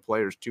is on the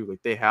players too.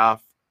 Like, they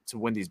have to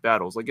win these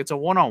battles. Like, it's a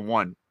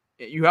one-on-one.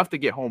 You have to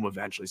get home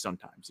eventually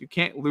sometimes. You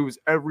can't lose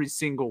every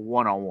single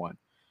one-on-one.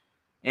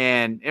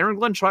 And Aaron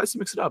Glenn tries to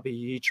mix it up.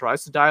 He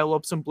tries to dial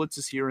up some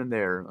blitzes here and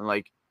there. And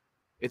like,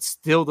 it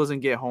still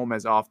doesn't get home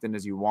as often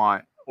as you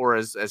want, or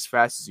as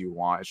fast as you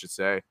want, I should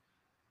say.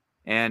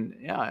 And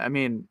yeah, I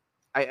mean,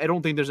 I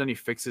don't think there's any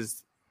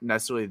fixes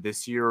necessarily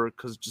this year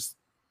because just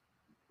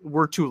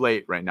we're too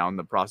late right now in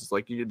the process.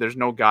 Like, there's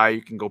no guy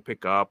you can go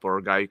pick up or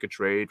a guy you could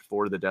trade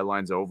for the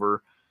deadline's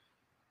over.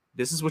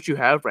 This is what you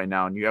have right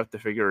now, and you have to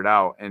figure it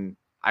out. And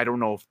I don't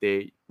know if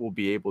they will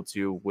be able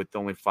to with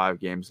only 5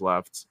 games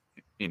left,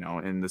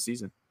 in the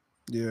season.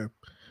 Yeah.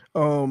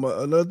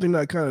 Another thing that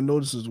I kind of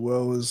noticed as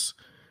well is,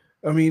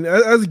 I mean,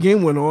 as the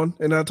game went on,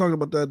 and I talked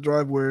about that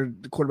drive where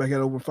the quarterback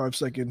had over 5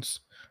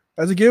 seconds.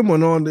 As the game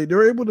went on, they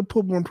were able to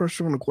put more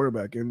pressure on the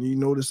quarterback, and you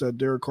notice that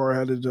Derek Carr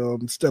had to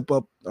step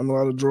up on a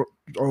lot of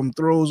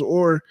throws,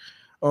 or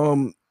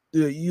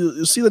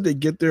you see that they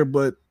get there,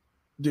 but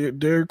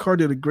Derek Carr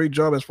did a great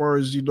job as far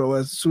as,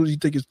 as soon as he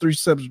takes his 3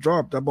 steps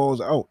drop, that ball is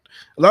out.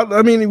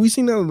 We've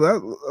seen that a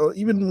lot,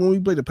 even when we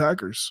played the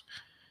Packers.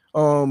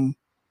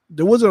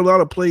 There wasn't a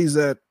lot of plays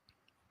that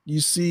you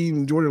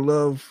seen Jordan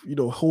Love,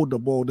 hold the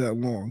ball that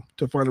long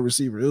to find a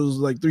receiver. It was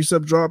like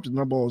 3-step drops and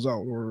that ball was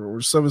out, or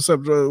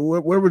 7-step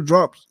drop, whatever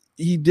drops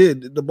he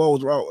did, the ball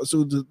was out as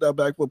soon as that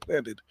back foot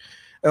planted.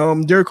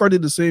 Derek Carr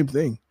did the same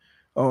thing.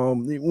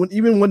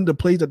 Even when the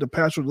plays that the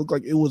pass would look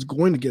like it was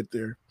going to get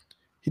there,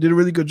 he did a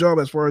really good job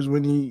as far as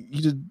when he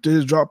did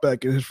his drop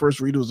back and his first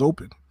read was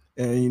open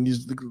and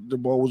the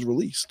ball was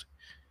released.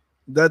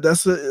 That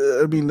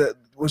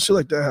when shit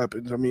like that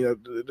happens,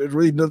 there's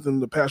really nothing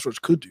the pass rush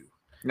could do.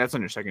 And that's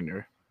on your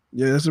secondary.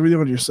 Yeah, that's really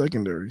on your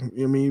secondary.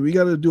 We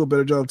got to do a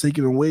better job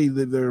taking away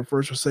their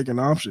first or second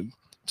option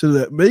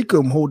to make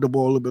them hold the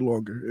ball a little bit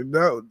longer. And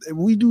now, if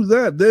we do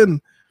that,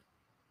 then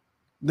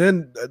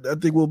I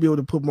think we'll be able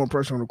to put more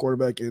pressure on the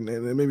quarterback and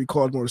maybe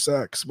cause more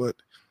sacks. But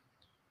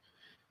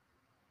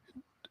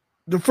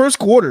the first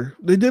quarter,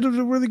 they did a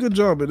really good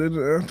job. And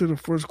then after the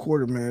first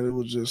quarter, man, it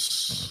was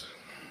just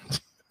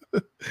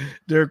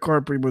Derek Carr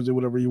pretty much did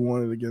whatever he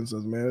wanted against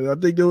us, man. I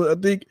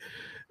think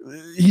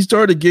he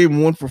started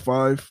game 1 for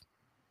 5,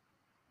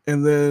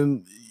 and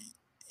then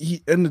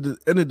he ended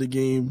the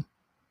game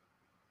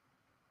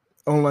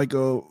on like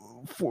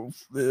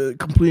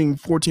completing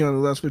 14 out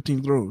of the last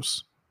 15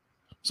 throws.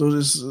 So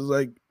this is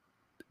like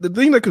the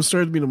thing that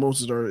concerns me the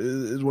most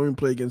is when we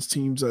play against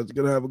teams that's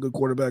gonna have a good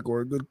quarterback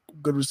or a good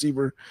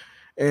receiver.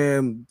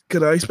 And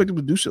could I expect them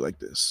to do shit like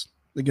this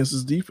against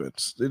this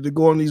defense? They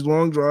go on these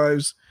long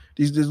drives,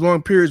 these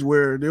long periods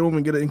where they don't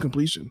even get an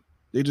incompletion.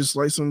 They just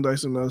slice and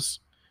dice on us.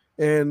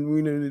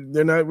 And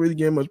they're not really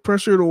getting much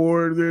pressure,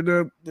 or they're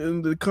not,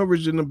 and the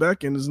coverage in the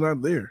back end is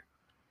not there.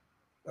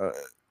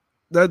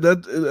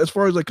 That as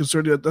far as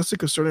that's the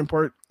concerning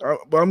part.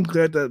 But I'm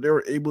glad that they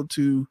were able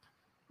to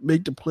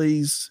make the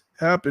plays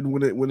happen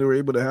when they were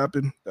able to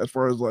happen. As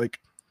far as like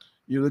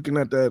you're looking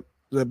at that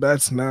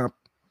bad snap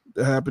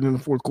that happened in the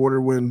fourth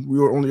quarter when we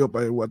were only up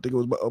by I think it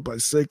was up by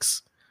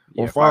 6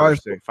 or 5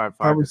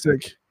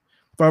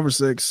 or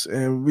 6,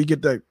 and we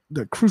get that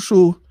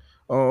crucial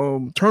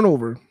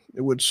turnover,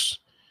 which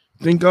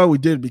thank God we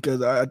did,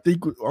 because I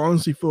think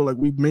honestly feel like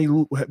we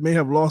may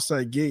have lost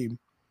that game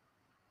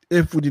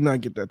if we did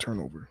not get that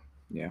turnover.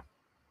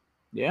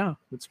 Yeah,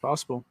 it's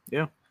possible.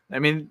 Yeah, I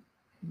mean,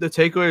 the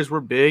takeaways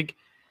were big,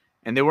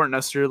 and they weren't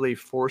necessarily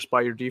forced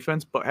by your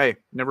defense. But hey,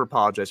 never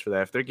apologize for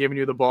that. If they're giving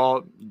you the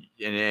ball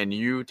and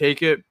you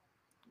take it,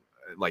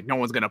 like no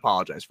one's gonna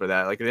apologize for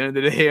that. Like at the end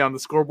of the day, on the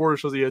scoreboard, it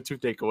shows you had 2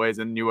 takeaways,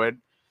 and you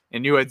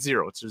had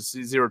 0. It's just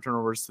 0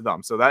 turnovers to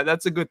them. So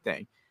that's a good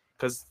thing,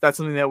 because that's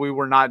something that we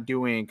were not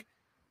doing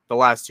the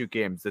last 2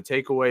 games. The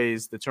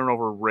takeaways, the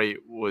turnover rate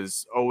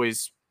was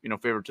always,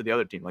 favored to the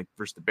other team, like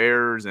versus the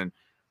Bears and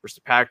versus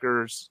the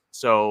Packers.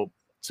 So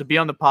to be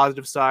on the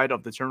positive side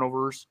of the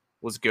turnovers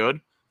was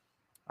good.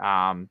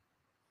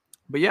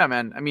 But yeah,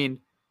 man, I mean,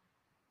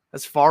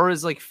 as far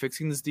as like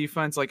fixing this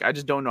defense, like I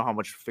just don't know how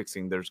much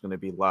fixing there's going to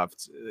be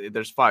left.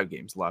 There's 5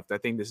 games left. I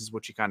think this is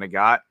what you kind of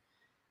got.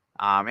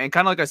 And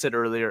kind of like I said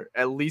earlier,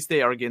 at least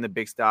they are getting the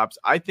big stops.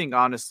 I think,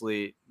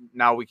 honestly,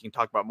 now we can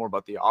talk about more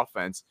about the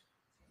offense.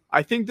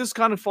 I think this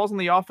kind of falls on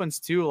the offense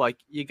too. Like,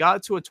 you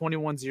got to a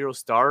 21-0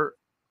 start,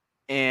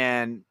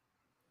 and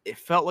it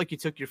felt like you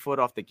took your foot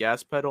off the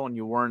gas pedal and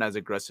you weren't as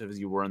aggressive as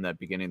you were in that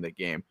beginning of the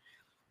game.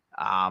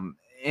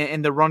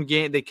 And the run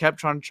game, they kept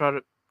trying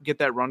to get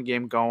that run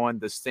game going.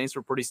 The Saints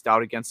were pretty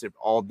stout against it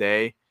all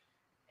day.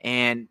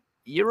 And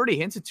you already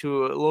hinted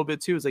to it a little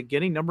bit too. It's like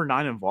getting number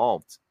 9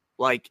 involved.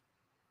 Like,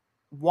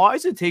 why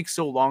does it take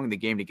so long in the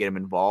game to get him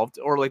involved?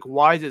 Or like,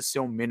 why is it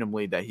so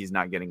minimally that he's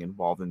not getting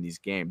involved in these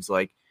games?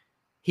 Like,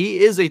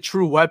 he is a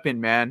true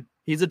weapon, man.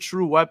 He's a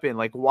true weapon.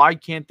 Like, why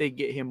can't they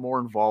get him more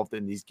involved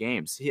in these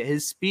games?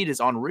 His speed is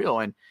unreal,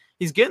 and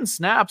he's getting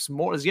snaps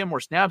more. He's getting more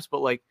snaps,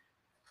 but like,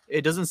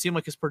 it doesn't seem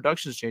like his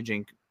production is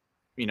changing,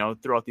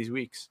 throughout these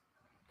weeks.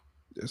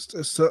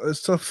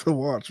 It's tough to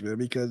watch, man,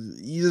 because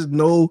you just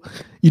know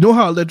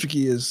how electric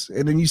he is,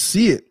 and then you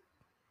see it,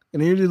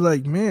 and then you're just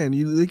like, man,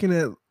 you're looking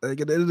at like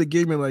at the end of the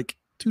game and like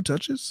 2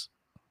 touches,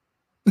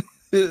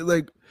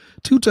 like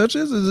 2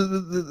 touches.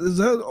 Is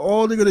that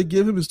all they're gonna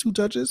give him? Is 2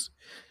 touches?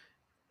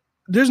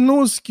 There's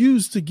no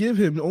excuse to give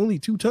him only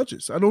 2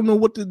 touches. I don't know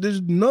what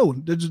there's no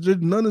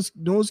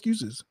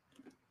excuses.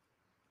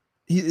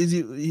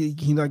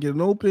 He not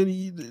getting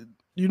open.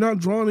 You're not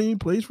drawing any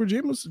plays for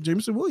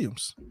Jameson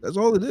Williams. That's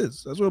all it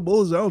is. That's what it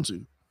boils down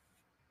to.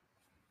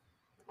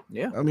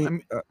 Yeah. I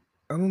mean, I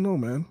don't know,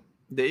 man.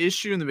 The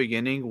issue in the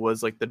beginning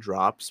was like the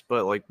drops,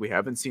 but like we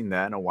haven't seen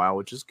that in a while,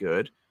 which is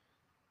good.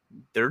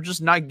 They're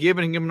just not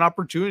giving him an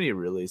opportunity,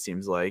 really, it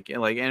seems like.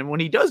 And when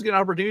he does get an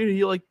opportunity,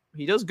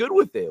 he does good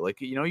with it. Like,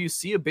 you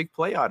see a big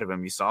play out of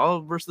him. You saw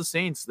versus the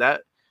Saints.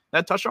 That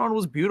touchdown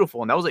was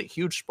beautiful, and that was a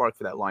huge spark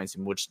for that Lions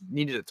team, which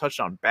needed a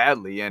touchdown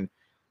badly. And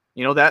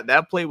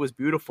that play was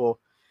beautiful.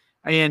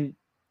 And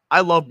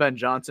I love Ben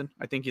Johnson.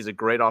 I think he's a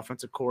great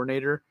offensive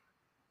coordinator.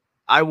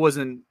 I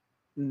wasn't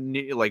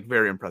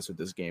very impressed with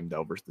this game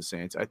though versus the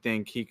Saints. I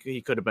think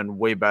he could have been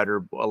way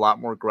better, a lot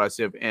more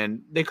aggressive,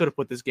 and they could have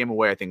put this game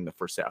away. I think in the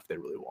first half they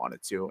really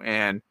wanted to,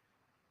 and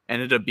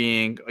ended up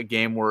being a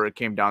game where it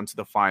came down to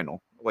the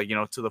final,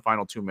 to the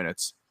final 2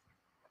 minutes.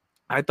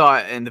 I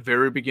thought in the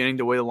very beginning,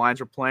 the way the Lions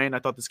were playing, I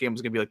thought this game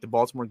was going to be like the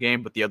Baltimore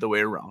game, but the other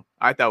way around.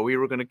 I thought we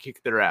were going to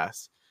kick their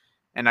ass,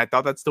 and I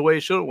thought that's the way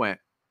it should have went.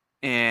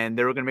 And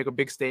they were going to make a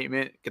big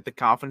statement, get the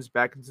confidence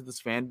back into this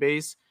fan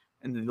base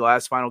in the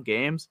last final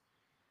games.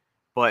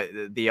 But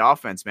the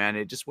offense, man,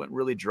 it just went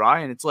really dry.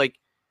 And it's like,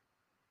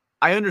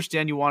 I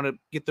understand you want to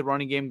get the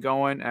running game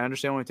going. I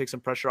understand when to take some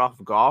pressure off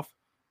of Goff.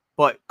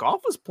 But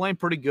Goff was playing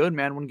pretty good,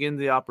 man, when getting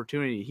the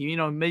opportunity. He,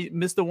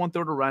 missed the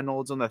 1/3 of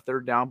Reynolds on that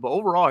 3rd down. But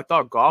overall, I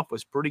thought Goff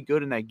was pretty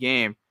good in that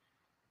game.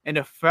 And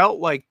it felt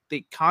like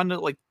they kind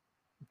of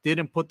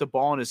didn't put the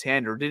ball in his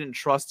hand or didn't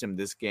trust him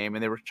this game.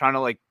 And they were trying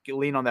to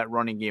lean on that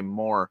running game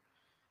more.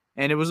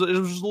 And it was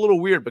just a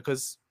little weird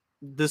because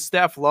the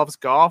staff loves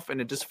Goff,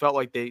 and it just felt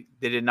like they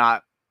did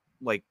not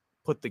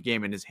put the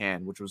game in his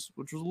hand, which was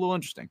a little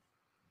interesting.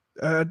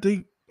 I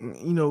think,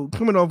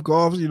 coming off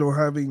Goff,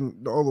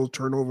 having all those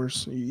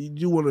turnovers, you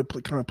do want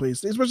to play,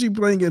 especially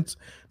playing against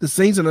the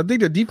Saints. And I think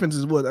their defense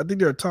is I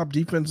think they're a top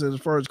defense as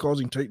far as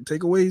causing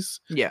takeaways.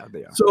 Yeah,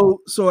 they are.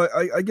 So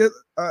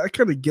I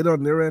kind of get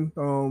on their end.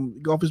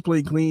 Goff is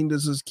playing clean.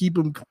 This is keep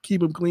him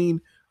clean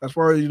as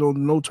far as,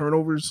 no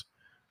turnovers.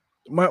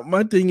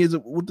 My thing is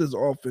with this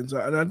offense,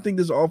 and I think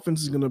this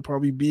offense is going to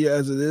probably be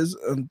as it is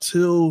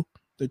until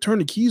they turn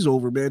the keys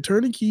over, man.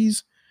 Turn the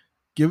keys,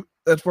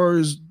 as far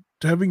as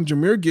having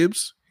Jahmyr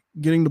Gibbs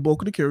getting the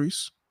bulk of the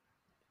carries,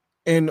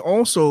 and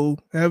also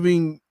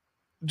having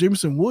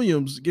Jameson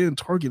Williams getting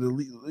targeted,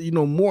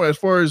 more as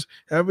far as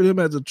having him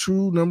as a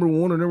true number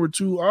 1 or number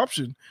 2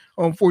 option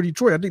for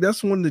Detroit. I think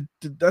that's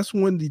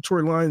when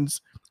Detroit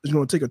Lions is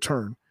going to take a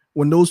turn,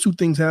 when those 2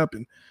 things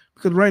happen.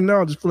 Because right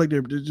now, I just feel like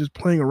they're just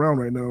playing around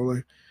right now.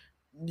 Like,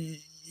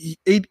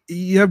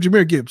 you have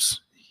Jahmyr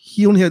Gibbs.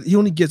 He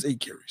only gets 8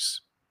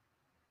 carries.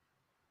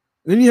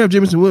 And then you have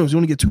Jameson Williams. You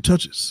only get 2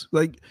 touches.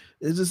 Like,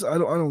 it's just I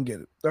don't get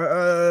it.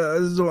 I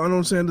don't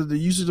understand the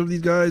usage of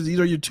these guys. These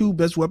are your 2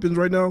 best weapons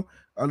right now.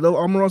 I love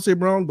Amon-Ra St.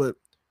 Brown, but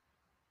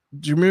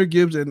Jahmyr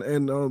Gibbs and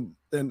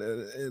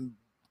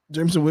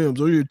Jameson Williams.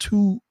 Those are your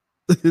 2.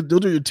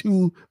 Those are your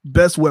 2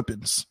 best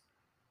weapons.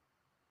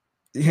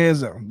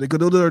 Hands down.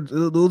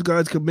 Those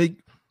guys could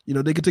make,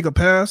 they could take a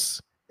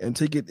pass and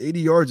take it 80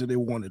 yards if they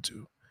wanted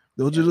to.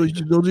 Those are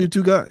your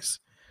 2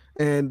 guys.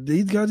 And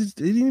these guys,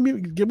 they didn't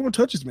even get more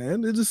touches,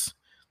 man.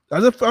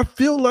 I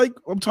feel like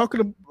I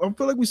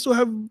feel like we still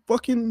have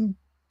fucking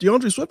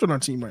DeAndre Swift on our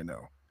team right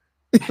now.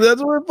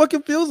 That's what it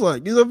fucking feels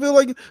like. I feel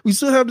like we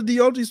still have the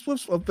DeAndre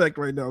Swift effect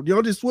right now.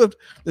 DeAndre Swift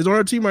is on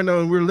our team right now,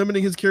 and we're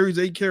limiting his carries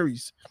 8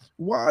 carries.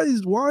 Why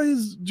is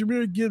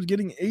Jahmyr Gibbs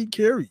getting 8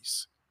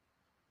 carries?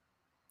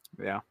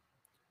 Yeah.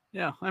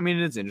 I mean,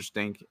 it's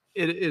interesting.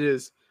 It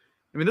is.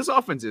 I mean, this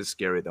offense is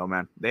scary though,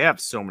 man. They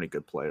have so many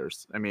good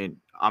players. I mean,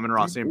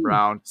 Amon-Ra St.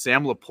 Brown,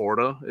 Sam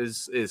Laporta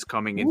is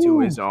coming into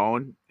his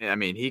own. I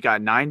mean, he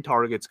got 9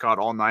 targets, caught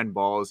all 9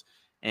 balls,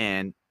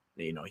 and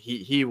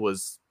he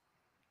was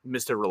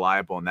Mr.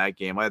 Reliable in that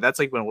game. That's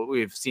like what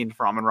we've seen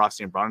from Amon-Ra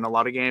St. Brown in a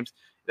lot of games.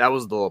 That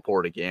was the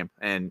Laporta game,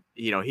 and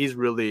he's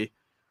really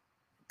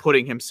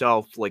putting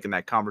himself like in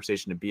that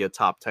conversation to be a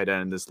top tight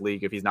end in this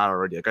league. If he's not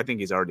already, like I think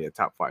he's already a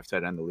top 5 tight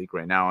end in the league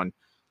right now, and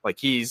like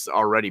he's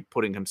already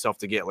putting himself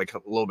to get like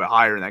a little bit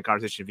higher in that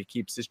conversation if he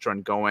keeps this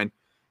trend going.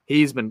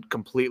 He's been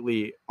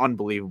completely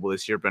unbelievable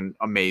this year, been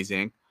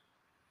amazing.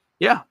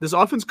 Yeah, this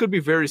offense could be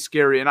very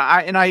scary, and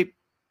I'm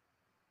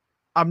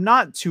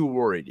not too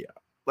worried yet.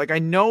 Like, I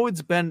know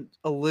it's been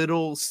a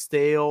little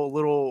stale, a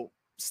little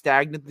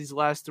stagnant these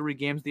last 3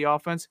 games, the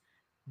offense,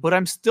 but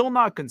I'm still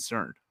not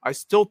concerned. I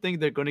still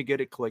think they're going to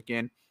get it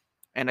clicking,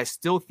 and I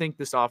still think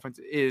this offense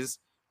is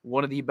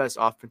one of the best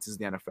offenses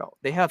in the NFL.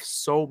 They have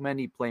so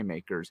many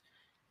playmakers.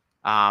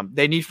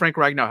 They need Frank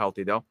Ragnow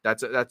healthy, though.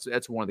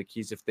 That's one of the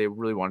keys if they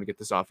really want to get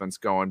this offense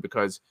going,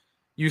 because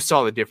you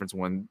saw the difference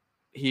when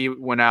he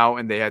went out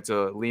and they had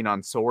to lean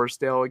on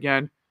Sorsdale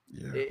again.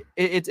 Yeah.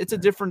 It's a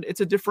different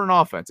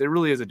offense. It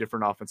really is a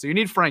different offense. So you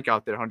need Frank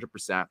out there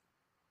 100%.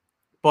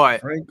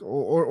 But Frank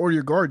or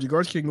your guards. Your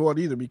guards can't go out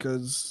either,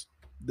 because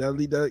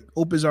that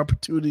opens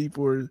opportunity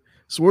for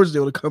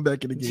Sorsdale to come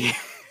back in the game.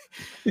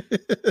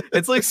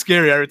 It's like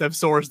scary every time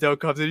Sorsdale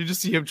comes in. You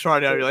just see him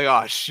trying out. You're like,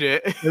 oh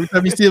shit. Every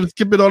time you see him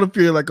skipping on the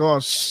field, you're like, oh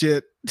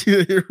shit.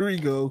 Here we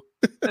go.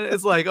 And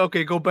it's like,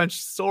 okay, go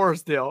bench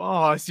Sorsdale.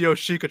 Oh, I see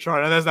Oshika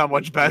trying. That's not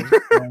much better.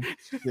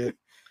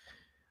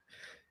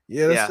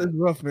 Yeah, that's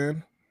rough,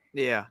 man.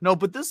 Yeah. No,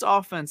 but this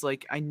offense,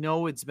 like, I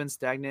know it's been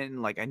stagnant,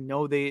 and like I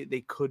know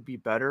they could be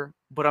better,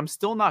 but I'm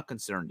still not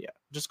concerned yet.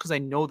 Just because I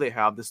know they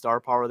have the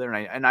star power there,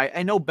 and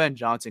I know Ben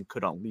Johnson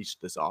could unleash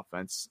this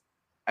offense.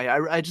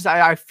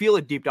 I feel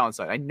it deep down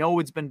inside. I know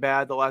it's been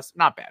bad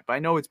not bad, but I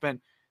know it's been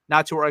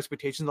not to our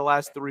expectations the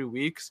last 3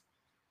 weeks.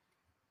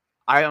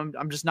 I'm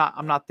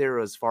not there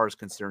as far as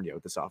concerned yet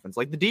with this offense.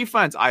 Like the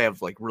defense, I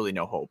have like really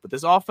no hope, but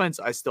this offense,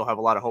 I still have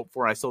a lot of hope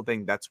for, and I still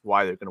think that's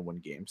why they're going to win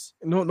games.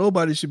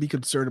 Nobody should be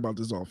concerned about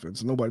this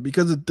offense. Nobody,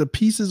 because the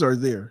pieces are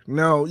there.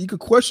 Now you could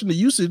question the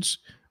usage.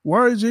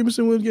 Why is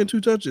Jameson Williams getting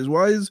 2 touches?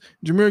 Why is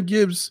Jahmyr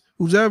Gibbs,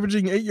 who's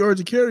averaging 8 yards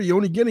a carry,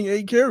 only getting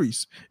 8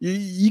 carries?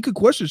 You could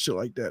question shit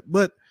like that,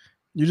 but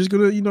you're just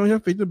gonna,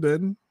 have faith in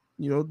Ben.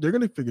 They're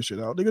gonna figure shit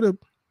out. They're gonna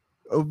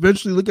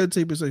eventually look at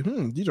tape and say,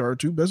 these are our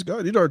 2 best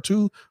guys. These are our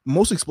 2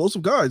 most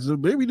explosive guys.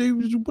 Maybe they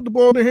should put the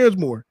ball in their hands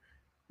more.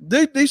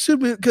 They should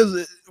be,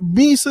 because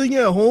me sitting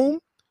at home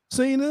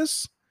saying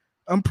this,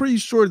 I'm pretty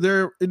sure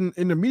they're in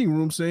the meeting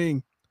room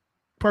saying,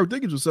 probably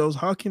thinking to themselves,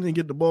 how can they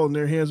get the ball in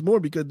their hands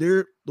more? Because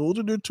those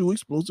are their 2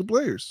 explosive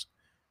players.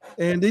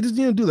 And they just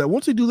didn't do that.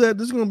 Once they do that,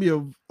 this is going to be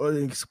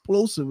an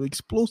explosive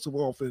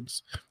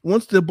offense.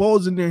 Once the ball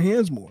is in their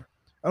hands more.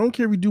 I don't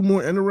care if we do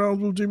more end arounds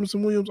with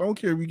Jameson Williams. I don't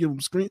care if we give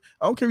him screen.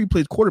 I don't care if he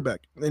plays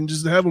quarterback and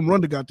just have him run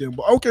the goddamn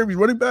ball. I don't care if he's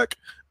running back.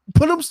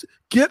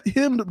 Give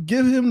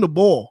him the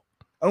ball.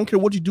 I don't care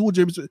what you do with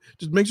Jameson.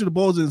 Just make sure the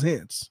ball is in his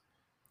hands,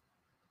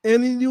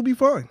 and then you'll be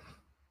fine.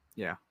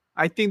 Yeah.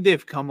 I think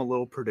they've come a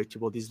little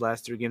predictable these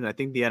last 3 games. I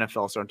think the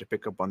NFL is starting to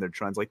pick up on their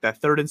trends. Like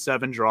that 3rd and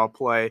 7 draw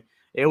play,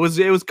 it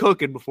was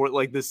cooking before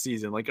like this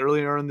season. Like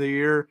earlier in the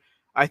year,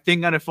 I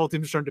think NFL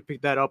teams are starting to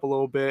pick that up a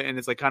little bit, and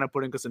it's like kind of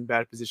putting us in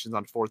bad positions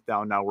on 4th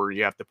down now, where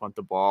you have to punt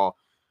the ball,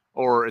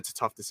 or it's a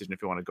tough decision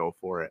if you want to go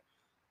for it.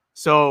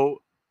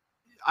 So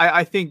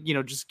I think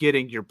just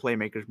getting your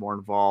playmakers more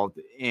involved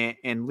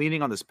and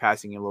leaning on this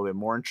passing a little bit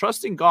more and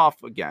trusting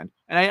Goff again.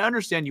 And I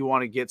understand you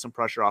want to get some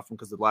pressure off him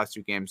because the last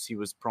 2 games he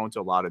was prone to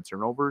a lot of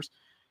turnovers,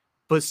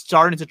 but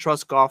starting to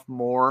trust Goff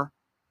more,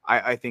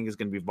 I think is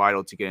going to be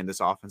vital to getting this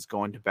offense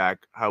going to back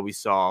how we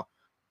saw,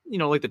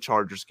 like the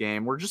Chargers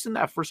game. We're just in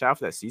that first half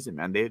of that season,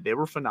 man. They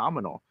were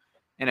phenomenal.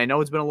 And I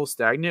know it's been a little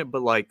stagnant,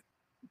 but like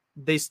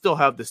they still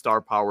have the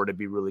star power to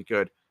be really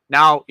good.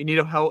 Now you need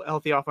a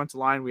healthy offensive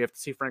line. We have to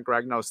see Frank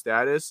Ragnow's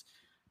status,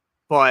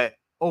 but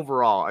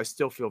overall, I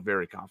still feel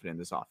very confident in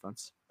this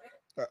offense.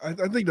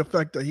 I think the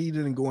fact that he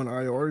didn't go on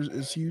IR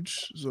is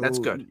huge. So that's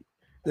good.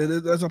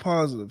 That's a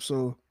positive.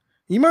 So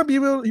he might be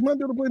able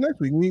to play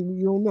next week. We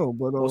don't know,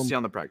 but we'll see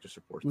on the practice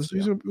reports. We'll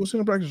see on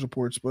the practice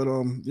reports. But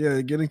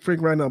getting Frank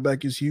Ragnow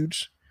back is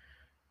huge,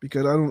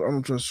 because I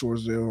don't trust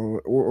Sorsdale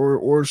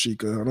or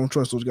Shika. I don't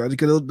trust those guys,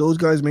 because those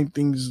guys make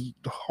things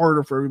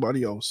harder for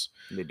everybody else.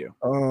 They do.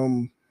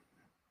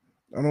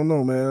 I don't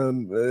know,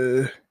 man.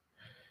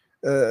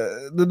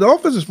 The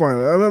offense is fine.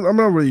 I'm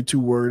not really too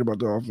worried about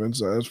the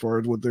offense as far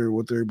as what they're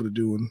able to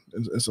do and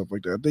stuff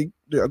like that. I think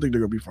they're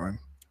gonna be fine.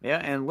 Yeah,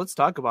 and let's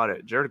talk about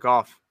it. Jared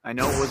Goff I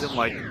know it wasn't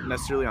like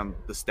necessarily on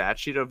the stat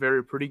sheet a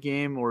very pretty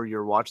game, or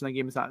you're watching that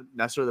game, it's not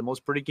necessarily the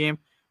most pretty game,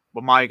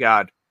 but my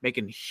God,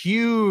 making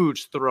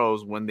huge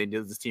throws when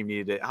this team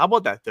needed it. How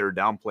about that third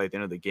down play at the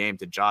end of the game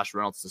to Josh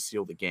Reynolds to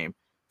seal the game?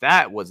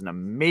 That was an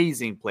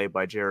amazing play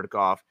by Jared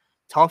Goff.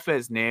 Tough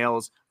as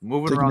nails,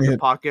 moving around the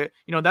pocket.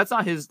 That's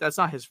not his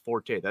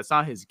forte. That's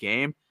not his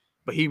game,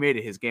 but he made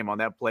it his game on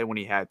that play when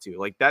he had to.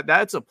 Like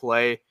that's a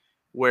play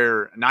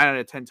where 9 out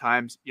of 10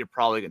 times you're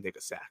probably going to take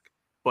a sack.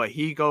 But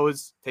he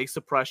goes, takes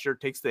the pressure,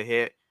 takes the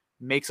hit,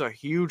 makes a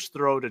huge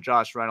throw to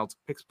Josh Reynolds,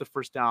 picks up the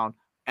first down,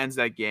 ends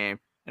that game,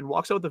 and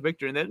walks out with the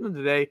victory. And at the end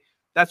of the day,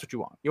 that's what you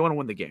want. You want to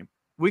win the game.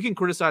 We can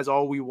criticize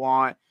all we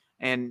want,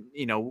 and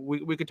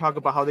we could talk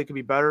about how they could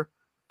be better,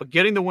 but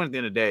getting the win at the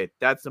end of the day,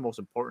 that's the most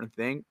important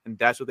thing, and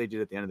that's what they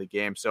did at the end of the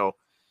game. So,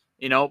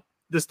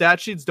 the stat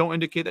sheets don't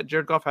indicate that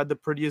Jared Goff had the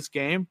prettiest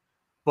game,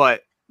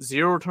 but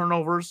 0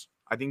 turnovers,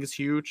 I think, is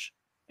huge,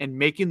 and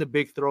making the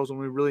big throws when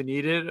we really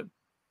needed it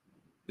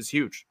is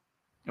huge.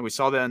 And we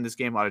saw that in this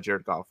game out of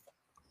Jared Goff.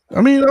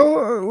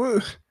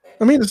 The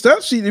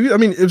stat sheet,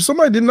 if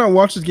somebody did not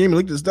watch this game and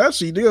look at the stat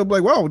sheet, they'll be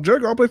like, wow,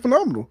 Jared Goff played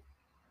phenomenal.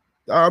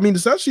 The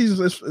stat sheet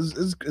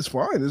is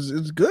fine.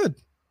 It's good.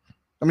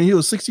 He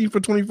was 16 for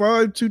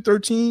 25,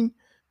 213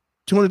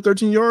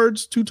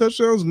 yards, 2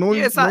 touchdowns.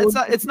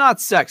 It's not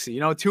sexy.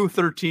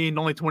 213,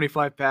 only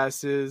 25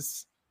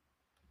 passes.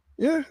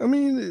 Yeah,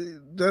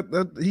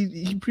 that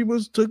he pretty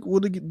much took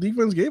what the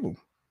defense gave him.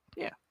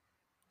 Yeah.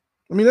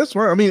 That's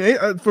fine.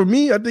 For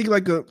me, I think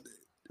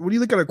when you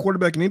look at a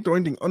quarterback and they throw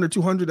anything under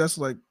 200, that's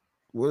like,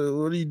 what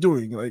are you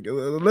doing? Like,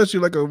 unless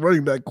you're like a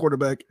running back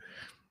quarterback,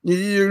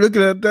 you're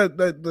looking at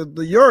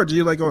the yards.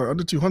 You're like, oh,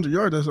 under 200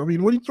 yards. When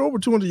you throw over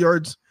 200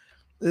 yards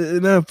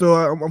in the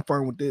NFL, I'm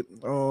fine with it.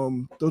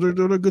 Those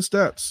are good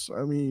stats.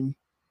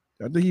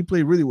 I think he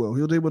played really well.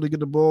 He was able to get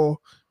the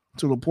ball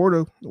to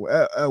Laporta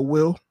at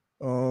will.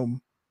 He was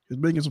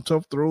making some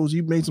tough throws.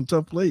 He made some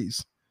tough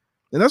plays.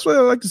 And that's what I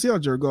like to see out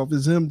of Jared Goff,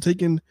 is him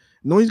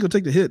knowing he's going to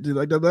take the hit.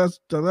 Like the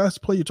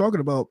last play you're talking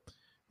about,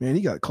 man,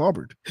 he got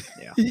clobbered.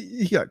 Yeah.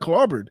 he got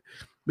clobbered,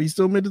 but he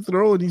still made the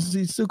throw, and he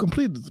still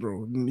completed the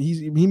throw. And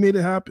he made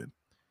it happen.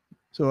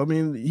 So,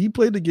 he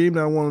played the game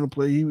that I wanted to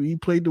play. He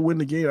played to win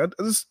the game. I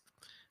just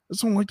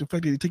don't like the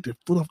fact that he take their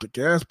foot off the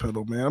gas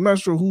pedal, man. I'm not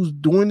sure who's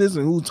doing this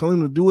and who's telling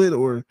him to do it,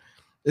 or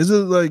is it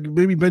like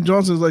maybe Ben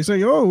Johnson's like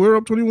saying, oh, we're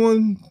up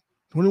 21-0.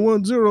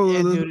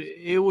 Yeah, dude,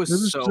 it was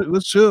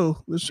let's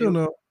chill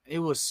now. It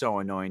was so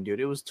annoying,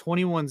 dude. It was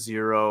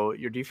 21-0.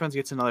 Your defense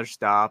gets another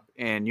stop,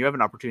 and you have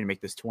an opportunity to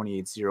make this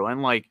 28-0.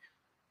 And, like,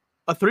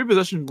 a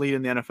 3-possession lead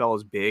in the NFL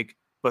is big,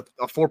 but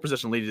a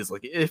 4-possession lead is,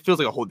 like, it feels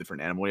like a whole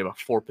different animal when you have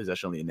a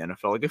 4-possession lead in the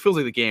NFL. Like, it feels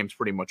like the game's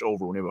pretty much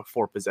over when you have a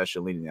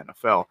 4-possession lead in the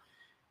NFL.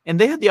 And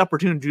they had the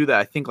opportunity to do that,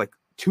 I think, like,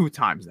 2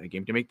 times in that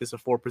game to make this a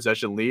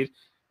 4-possession lead.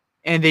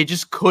 And they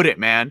just couldn't,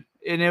 man.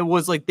 And it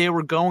was like they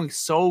were going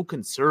so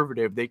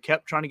conservative. They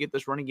kept trying to get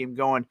this running game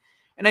going.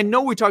 And I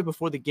know we talked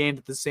before the game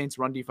that the Saints'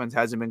 run defense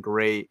hasn't been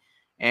great,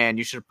 and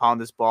you should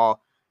pound this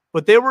ball.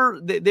 But they were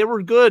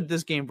good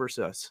this game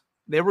versus us.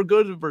 They were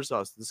good versus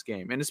us this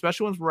game. And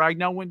especially once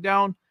Ragnow went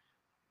down,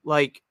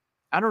 like,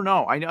 I don't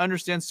know. I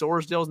understand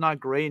Sorsdale's not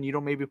great, and you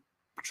don't maybe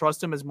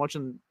trust him as much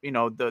in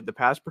the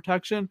pass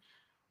protection.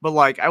 But,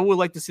 like, I would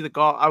like to see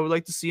I would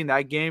like to see in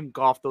that game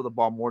Goff throw the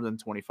ball more than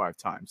 25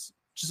 times.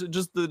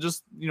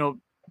 Just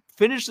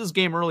finish this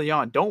game early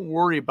on. Don't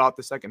worry about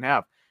the second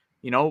half.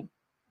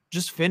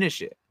 Just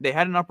finish it. They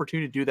had an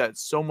opportunity to do that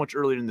so much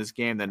earlier in this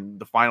game than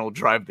the final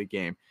drive of the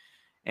game.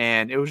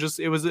 And it was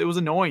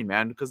annoying,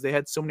 man, because they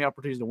had so many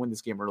opportunities to win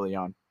this game early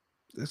on.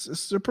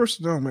 It's their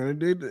personnel,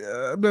 man.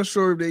 I'm not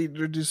sure if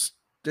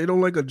they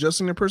don't like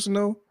adjusting their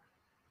personnel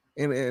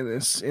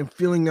and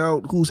feeling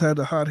out who's had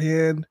the hot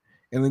hand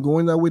and then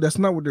going that way. That's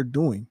not what they're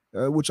doing,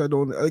 which I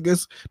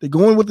guess they're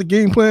going with the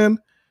game plan,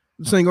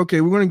 saying, okay,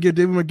 we're going to give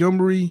David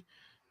Montgomery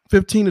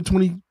 15 to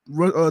 20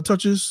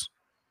 touches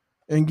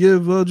and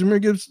give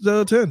Jahmyr Gibbs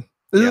 10.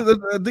 Yeah.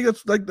 I think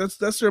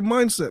that's their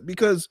mindset,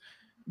 because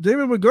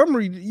David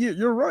Montgomery,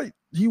 you're right.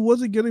 He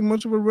wasn't getting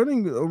much of a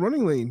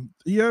running lane.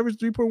 He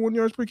averaged 3.1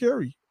 yards per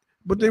carry,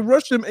 but they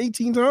rushed him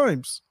 18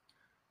 times.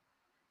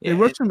 They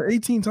rushed him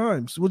 18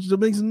 times, which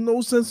makes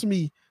no sense to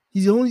me.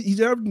 He's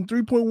averaging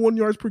 3.1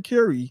 yards per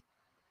carry,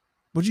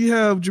 but you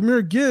have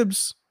Jahmyr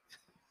Gibbs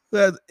who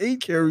has 8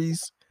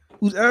 carries,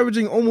 who's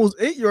averaging almost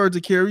 8 yards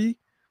a carry,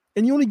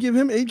 and you only give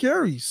him 8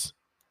 carries.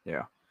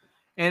 Yeah.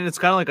 And it's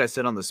kind of like I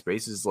said on the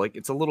spaces, like,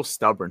 it's a little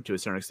stubborn to a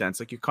certain extent. It's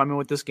like you come in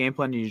with this game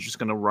plan and you're just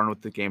going to run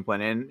with the game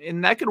plan.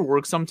 And that could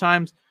work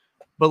sometimes.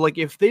 But, like,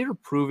 if they're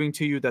proving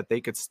to you that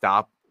they could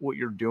stop what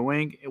you're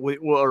doing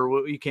or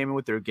what you came in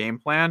with their game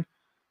plan,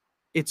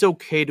 it's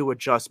okay to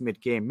adjust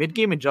mid-game.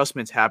 Mid-game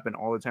adjustments happen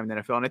all the time in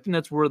the NFL. And I think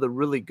that's where the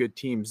really good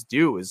teams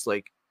do, is,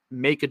 like,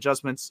 make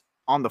adjustments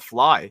on the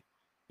fly.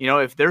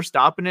 If they're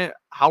stopping it,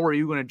 how are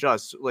you going to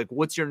adjust? Like,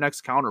 what's your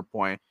next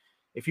counterpoint?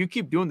 If you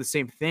keep doing the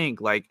same thing,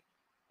 like,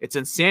 it's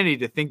insanity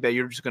to think that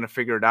you're just going to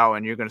figure it out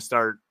and you're going to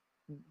start,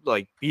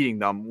 like, beating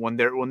them when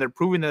they're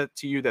proving that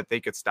to you that they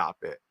could stop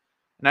it.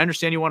 And I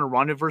understand you want to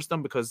run it versus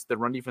them because the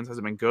run defense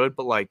hasn't been good,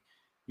 but like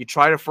you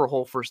tried it for a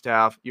whole first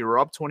half. You were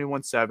up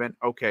 21-7.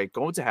 Okay,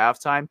 go into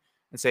halftime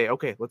and say,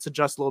 okay, let's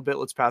adjust a little bit.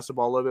 Let's pass the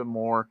ball a little bit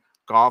more.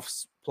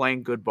 Goff's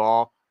playing good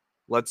ball.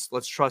 Let's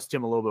trust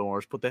him a little bit more.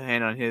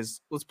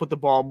 Let's put the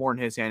ball more in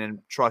his hand and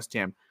trust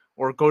him.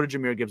 Or go to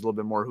Jahmyr Gibbs a little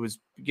bit more, who's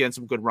getting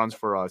some good runs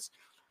for us.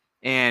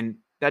 And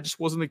that just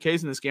wasn't the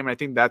case in this game. And I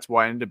think that's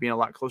why it ended up being a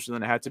lot closer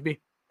than it had to be.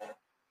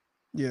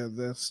 Yeah,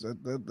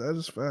 that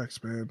is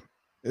facts, man.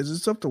 It's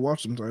just tough to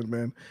watch sometimes,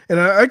 man. And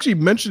I actually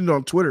mentioned it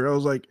on Twitter. I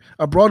was like,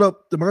 I brought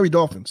up the Miami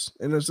Dolphins,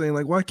 and they're saying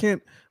like, why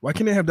can't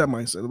they have that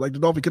mindset like the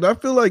Dolphins? Because I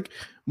feel like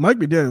Mike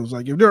McDaniel's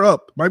like, if they're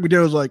up, Mike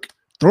McDaniel's like,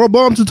 throw a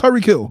bomb to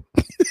Tyreek Hill.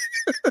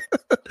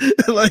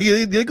 Like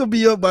they could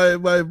be up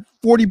by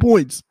 40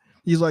 points.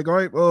 He's like, all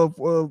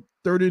right,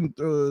 third and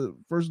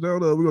first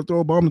down, we're gonna throw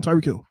a bomb to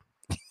Tyreek Hill.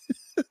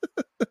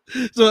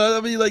 So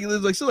I mean, like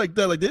there's like shit like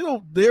that. Like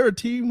they're a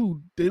team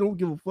who they don't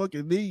give a fuck,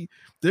 and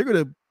they're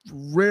gonna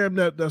ram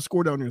that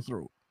score down your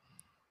throat.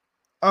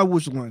 I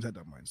wish the Lions had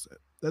that mindset.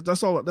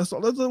 That's all. That's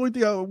the only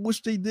thing I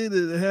wish they did.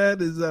 It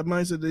had is that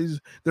mindset.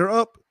 They're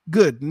up,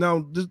 good.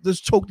 Now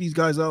just choke these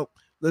guys out.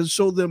 Let's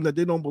show them that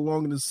they don't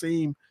belong in the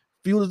same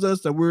field as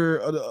us. That we're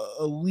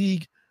a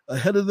league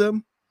ahead of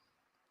them,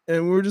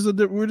 and we're just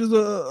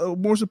a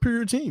more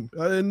superior team.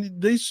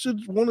 And they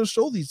should want to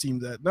show these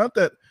teams that, not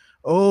that.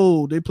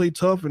 Oh, they play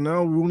tough, and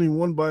now we only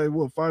won by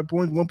 5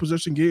 points, one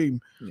possession game.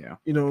 Yeah,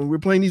 we're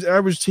playing these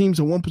average teams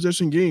in one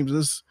possession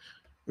games.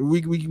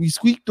 We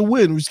squeak the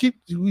win. We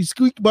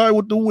squeak by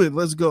with the win.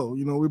 Let's go.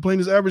 We're playing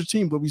this average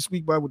team, but we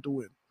squeak by with the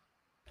win.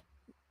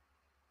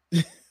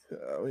 I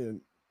mean,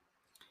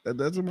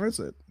 that's a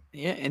mindset.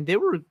 Yeah, and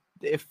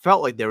it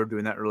felt like they were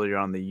doing that earlier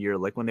on in the year.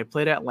 Like when they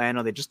played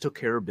Atlanta, they just took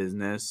care of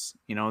business.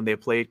 And they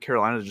played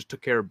Carolina, they just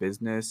took care of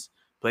business.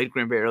 Played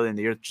Green Bay early in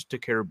the year, just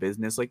took care of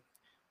business. Like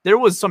there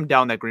was some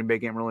doubt in that Green Bay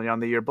game early on in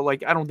the year, but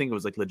like I don't think it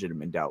was like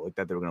legitimate doubt like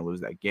that they were going to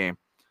lose that game.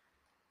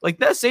 Like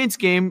that Saints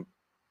game,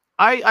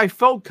 I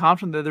felt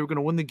confident that they were going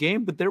to win the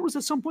game, but there was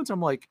at some points I'm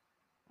like,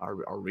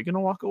 are we going to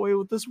walk away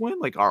with this win?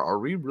 Like, are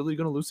we really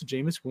going to lose to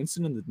Jameis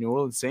Winston and the New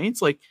Orleans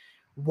Saints? Like,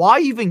 why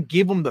even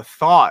give them the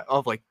thought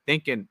of like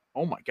thinking,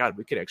 oh my God,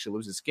 we could actually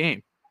lose this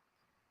game?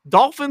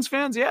 Dolphins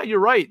fans, yeah, you're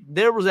right.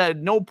 There was at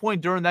no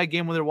point during that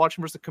game when they were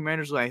watching versus the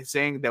Commanders like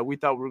saying that we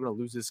thought we were going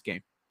to lose this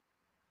game.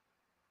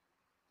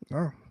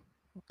 No,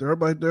 they're up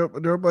by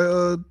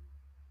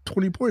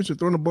 20 points. They're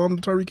throwing a bomb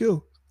to Tyreek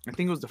Hill. I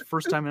think it was the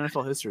first time in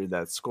NFL history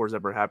that scores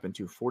ever happened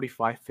to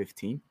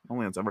 45-15.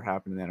 Only that's ever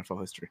happened in NFL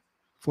history.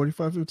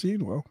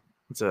 45-15. Wow,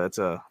 it's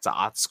an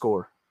odd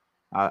score,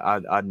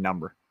 odd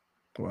number.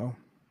 Wow.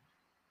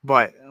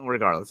 But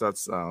regardless, that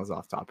was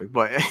off topic.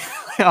 But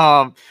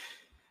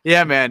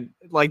yeah, man,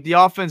 like the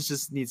offense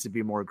just needs to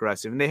be more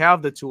aggressive, and they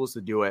have the tools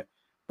to do it.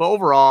 But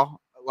overall,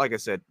 like I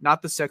said,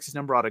 not the sexiest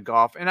number out of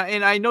Goff. And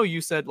I know you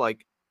said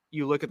like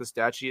you look at the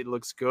stat sheet, it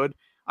looks good.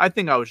 I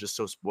think I was just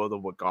so spoiled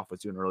of what Goff was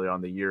doing early on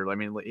in the year. I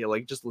mean,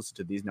 like just listen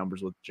to these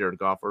numbers with Jared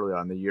Goff early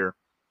on in the year.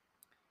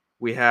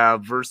 We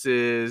have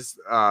versus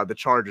the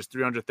Chargers,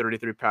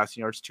 333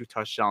 passing yards, 2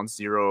 touchdowns,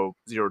 zero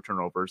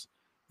turnovers.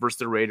 Versus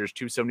the Raiders,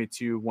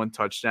 272, 1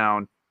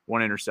 touchdown,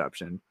 1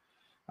 interception.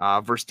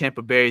 Versus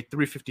Tampa Bay,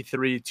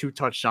 353, 2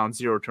 touchdowns,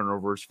 0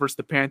 turnovers. Versus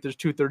the Panthers,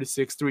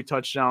 236, 3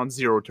 touchdowns,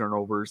 0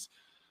 turnovers.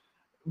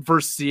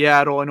 Versus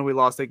Seattle, I know we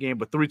lost that game,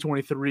 but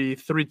 323,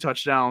 3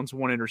 touchdowns,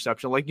 1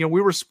 interception. Like, we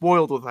were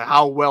spoiled with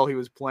how well he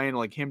was playing,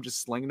 like him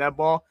just slinging that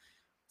ball.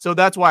 So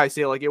that's why I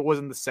say, like, it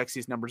wasn't the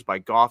sexiest numbers by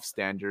Goff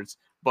standards,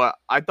 but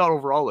I thought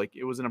overall, like,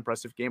 it was an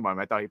impressive game by him.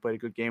 I thought he played a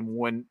good game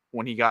when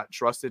he got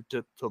trusted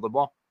to the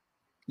ball.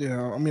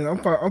 Yeah, I mean,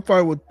 I'm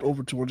fine with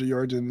over 200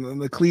 yards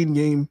and a clean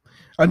game.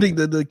 I think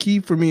that the key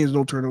for me is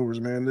no turnovers,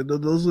 man.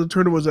 Those are the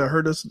turnovers that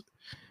hurt us.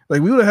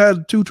 Like, we would have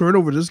had 2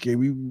 turnovers this game,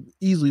 we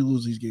easily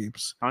lose these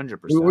games.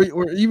 100%.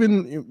 Or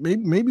even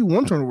maybe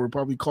 1 turnover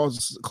probably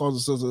causes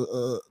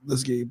us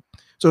this game.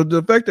 So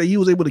the fact that he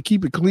was able to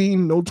keep it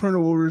clean, no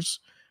turnovers,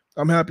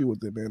 I'm happy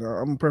with it, man.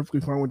 I'm perfectly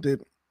fine with it.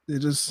 It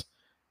just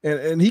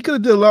and he could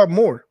have did a lot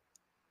more.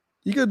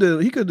 He could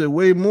have did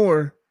way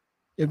more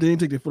if they didn't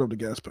take their foot off the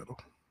gas pedal.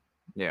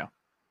 Yeah.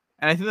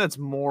 And I think that's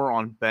more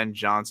on Ben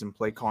Johnson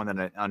play calling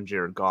than on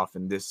Jared Goff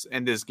in this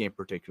game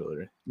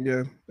particularly.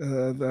 Yeah,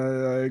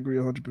 I agree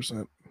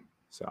 100%.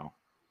 So,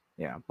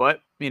 yeah.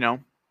 But,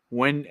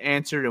 when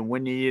answered and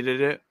when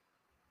needed it,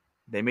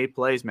 they made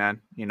plays,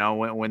 man.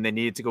 When they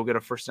needed to go get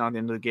a first down at the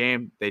end of the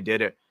game, they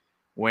did it.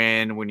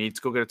 When we need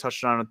to go get a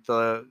touchdown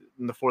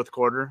in the fourth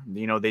quarter,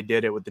 they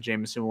did it with the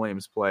Jameson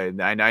Williams play.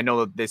 I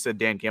know that they said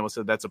Dan Campbell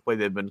said that's a play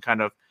they've been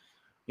kind of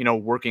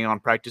working on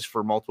practice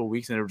for multiple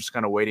weeks, and they were just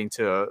kind of waiting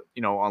to,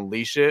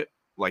 unleash it.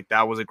 Like,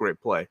 that was a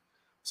great play.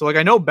 So, like,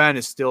 I know Ben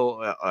is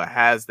still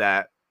has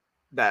that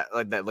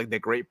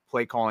great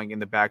play calling in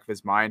the back of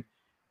his mind,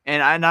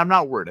 and I'm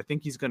not worried. I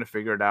think he's going to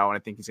figure it out, and I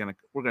think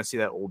we're going to see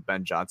that old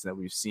Ben Johnson that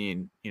we've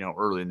seen,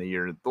 early in the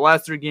year. The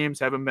last 3 games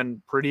haven't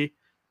been pretty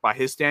by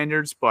his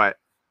standards, but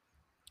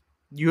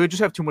you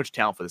just have too much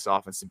talent for this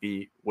offense to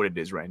be what it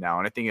is right now,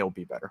 and I think it'll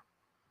be better.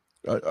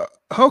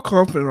 How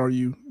confident are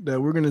you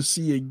that we're going to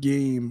see a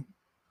game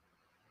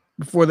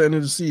before the end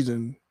of the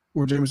season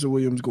where Jameson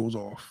Williams goes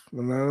off?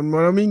 And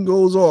what I mean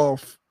goes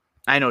off,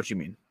 I know what you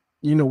mean.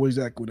 you know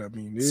exactly what I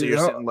mean. So you're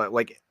saying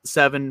like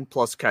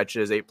 7+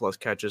 catches, 8+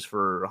 catches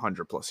for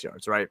 100+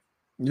 yards, right?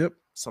 Yep.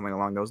 Something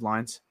along those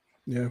lines.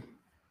 Yeah.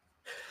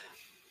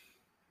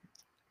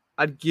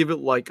 I'd give it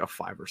like a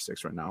 5 or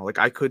 6 right now. Like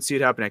I could see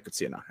it happening. I could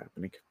see it not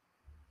happening.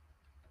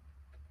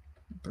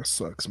 That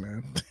sucks,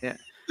 man. Yeah.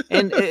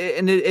 And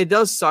it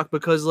does suck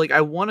because like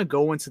I want to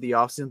go into the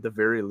offseason at the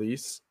very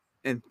least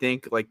and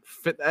think like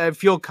I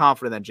feel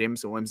confident that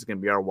Jameson Williams is going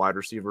to be our wide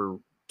receiver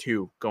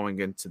 2 going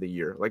into the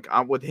year. Like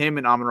with him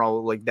and Amon-Ra,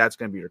 like that's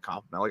going to be your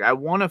compliment. Like I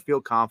want to feel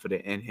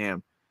confident in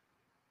him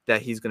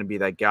that he's going to be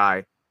that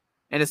guy.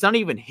 And it's not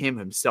even him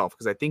himself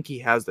because I think he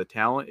has the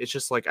talent. It's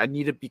just like I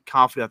need to be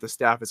confident that the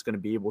staff is going to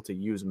be able to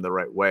use him the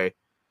right way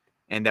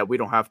and that we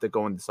don't have to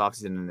go in this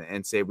offseason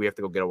and say we have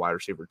to go get a wide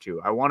receiver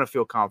 2. I want to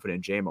feel confident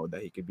in J-Mo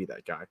that he could be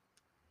that guy.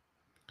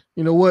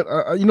 You know what?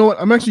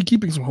 I'm actually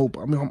keeping some hope.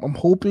 I mean, I'm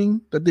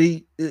hoping that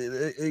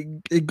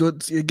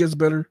it gets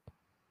better.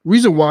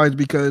 Reason why is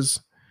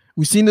because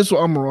we've seen this with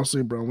Amon-Ra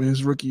St. Brown in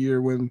his rookie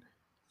year when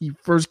he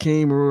first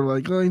came. We were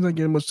like, oh, he's not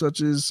getting much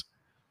touches.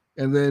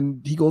 And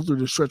then he goes through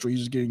the stretch where he's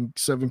just getting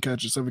 7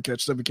 catches.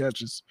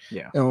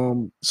 Yeah.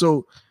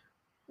 So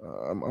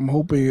I'm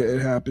hoping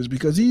it happens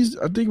because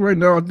I think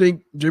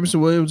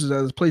Jameson Williams is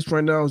at his place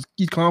right now.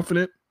 He's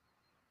confident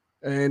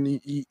and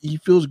he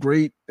feels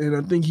great. And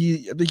I think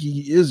he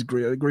is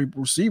great, a great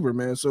receiver,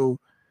 man. So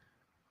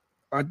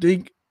I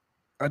think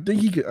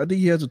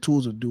he has the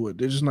tools to do it.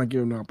 They're just not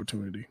giving him the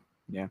opportunity.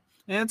 Yeah.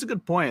 And that's a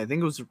good point. I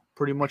think it was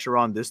pretty much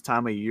around this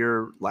time of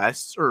year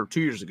 2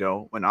 years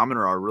ago when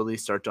Amon-Ra really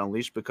started to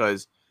unleash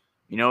because,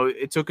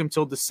 it took him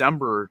till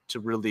December to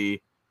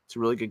really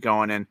get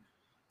going. And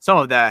some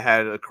of that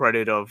had a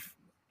credit of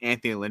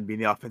Anthony Lynn being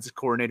the offensive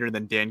coordinator and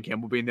then Dan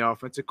Campbell being the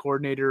offensive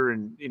coordinator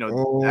and,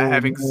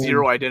 having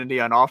zero identity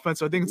on offense.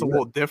 So I think it's a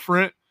little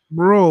different.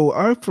 Bro,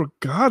 I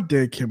forgot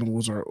Dan Campbell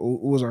was our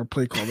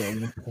play caller at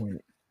one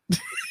point.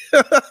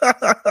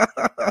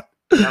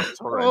 That was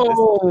horrendous.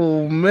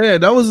 Oh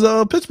man, that was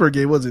a Pittsburgh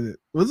game, wasn't it?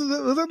 Was that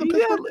the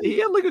Pittsburgh game? He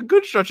had like a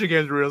good stretch of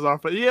games where he was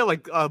off, but he had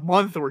like a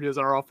month where he was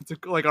our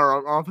offensive play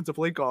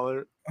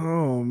caller.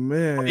 Oh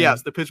man.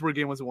 Yes, the Pittsburgh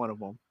game was one of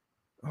them.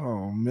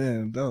 Oh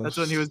man, that's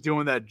when he was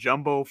doing that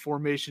jumbo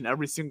formation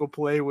every single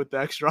play with the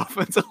extra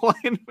offensive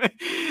lineman.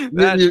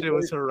 That shit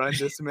was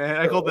horrendous, man.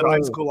 I called it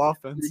high school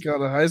offense. He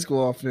called it high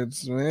school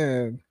offense,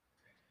 man.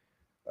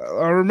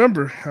 I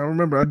remember.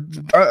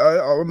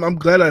 I'm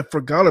glad I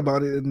forgot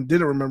about it and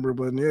didn't remember,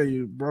 but yeah,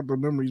 you brought the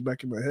memories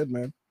back in my head,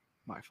 man.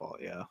 My fault.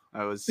 Yeah,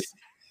 I was.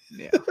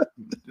 Yeah,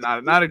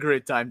 not a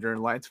great time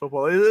during Lions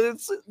football.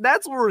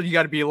 That's where you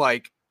got to be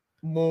like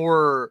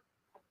more,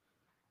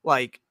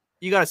 like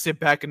you got to sit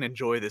back and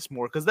enjoy this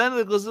more because then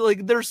it was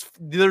like there's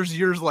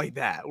years like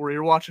that where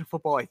you're watching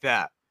football like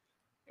that,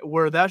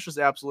 where that's just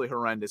absolutely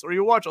horrendous. Or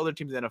you watch other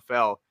teams in the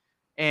NFL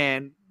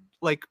and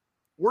like.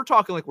 We're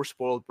talking like we're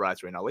spoiled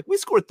brats right now. Like we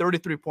scored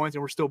 33 points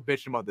and we're still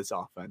bitching about this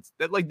offense.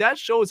 That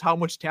shows how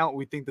much talent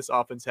we think this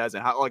offense has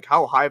and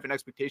how high of an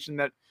expectation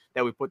that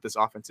we put this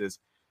offense is.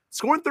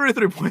 Scoring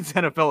 33 points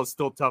in the NFL is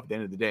still tough at the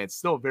end of the day. It's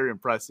still very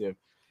impressive.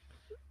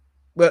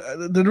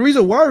 But the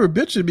reason why we're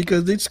bitching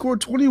because they scored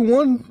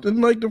 21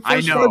 in like the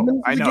first 5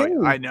 minutes of the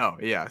game. I know.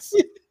 Yes.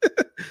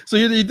 So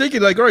you're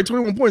thinking like, all right,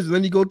 21 points, and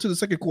then you go to the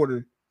second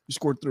quarter, you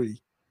scored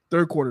 3,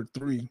 third quarter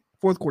 3,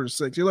 fourth quarter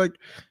 6. You're like,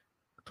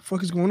 what the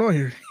fuck is going on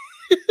here?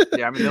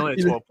 Yeah, I mean, they only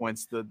had 12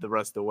 points the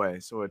rest of the way,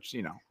 so it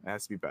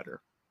has to be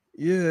better.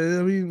 Yeah,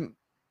 I mean,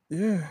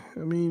 it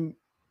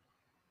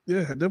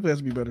definitely has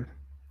to be better.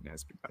 It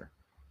has to be better.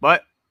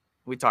 But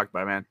we talked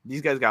about it, man.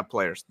 These guys got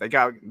players. They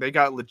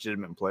got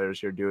legitimate players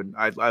here, dude.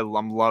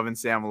 I'm loving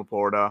Sam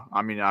Laporta.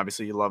 I mean,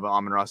 obviously you love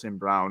Amon-Ra St.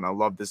 Brown. I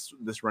love this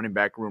running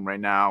back room right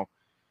now.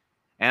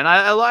 And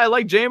I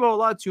like J-Mo a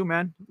lot too,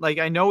 man. Like,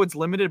 I know it's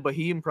limited, but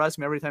he impressed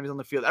me every time he's on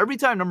the field. Every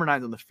time number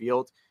 9's on the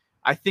field,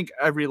 I think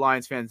every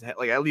Lions fans,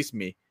 like at least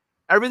me,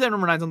 every time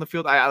number 9's on the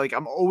field,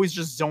 I'm always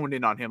just zoned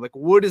in on him. Like,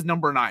 what is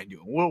number 9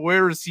 doing?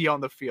 Where is he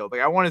on the field?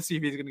 Like, I want to see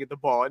if he's gonna get the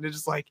ball, and it's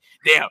just like,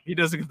 damn, he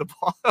doesn't get the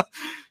ball.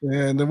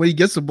 And then when he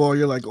gets the ball,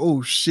 you're like,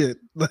 oh shit,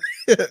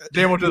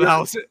 J-Mo to the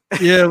house.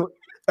 Yeah,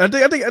 I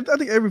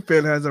think every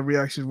fan has a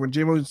reaction when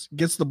J-Mo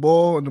gets the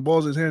ball and the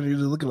ball's in his hand. You're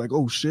just looking like,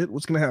 oh shit,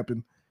 what's gonna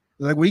happen?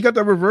 Like when he got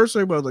that reverse,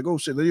 everybody was like, "Oh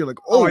shit!" Then you're like,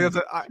 "Oh."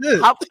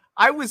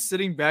 I was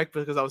sitting back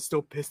because I was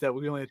still pissed that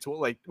we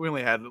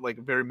only had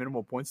very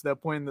minimal points at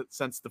that point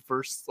since the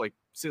first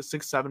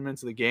 6-7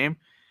 minutes of the game,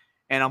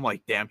 and I'm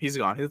like, "Damn, he's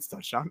gone. It's a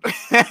touchdown."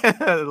 That's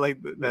a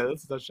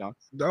touchdown.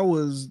 That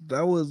was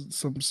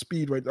some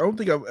speed right there. I don't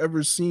think I've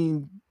ever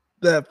seen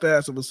that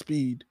fast of a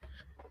speed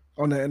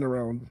on that end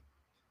around.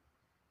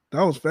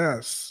 That was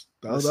fast.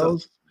 That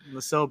was.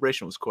 The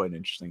celebration was quite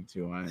interesting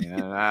too. I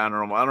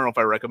don't know if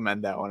I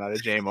recommend that one out of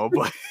J-Mo,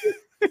 but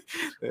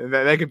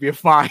that could be a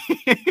fine.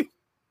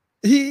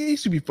 He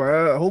should be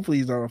fine. Hopefully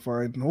he's not a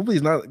fine. Hopefully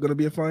he's not going to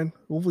be a fine.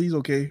 Hopefully he's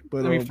okay.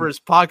 But I mean, for his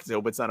pockets,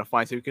 though, but it's not a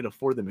fine, so he could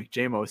afford the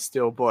McJamo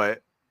still.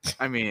 But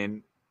I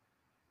mean,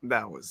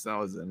 that was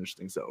an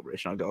interesting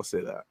celebration. I'll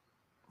say that.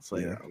 So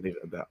yeah, I'll leave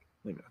it at that.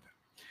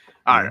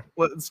 All right,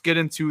 let's get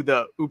into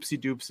the oopsie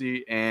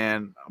doopsie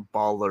and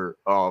baller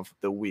of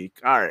the week.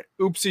 All right,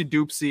 oopsie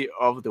doopsie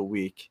of the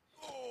week.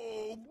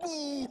 Oh,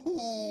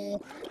 boo-hoo.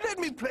 Let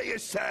me play a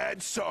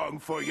sad song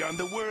for you on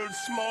the world's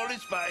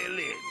smallest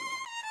violin.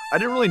 I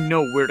didn't really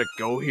know where to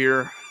go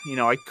here. You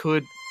know, I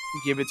could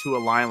give it to a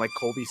line like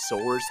Colby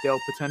Sowersdale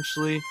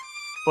potentially,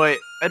 but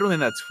I don't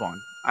think that's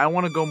fun. I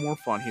want to go more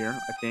fun here.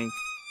 I think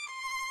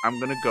I'm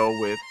going to go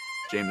with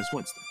Jameis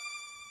Winston.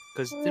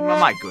 Because,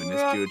 my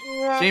goodness, dude,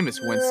 Jameis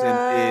Winston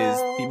is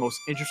the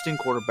most interesting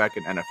quarterback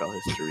in NFL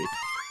history.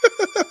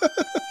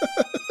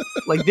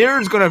 Like,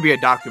 there's going to be a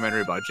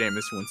documentary about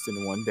Jameis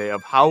Winston one day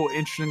of how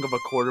interesting of a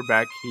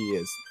quarterback he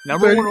is.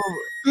 Number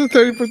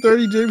 30 for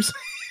 30, James.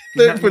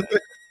 30 for 30.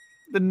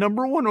 The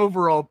number one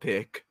overall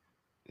pick.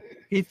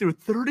 He threw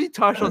 30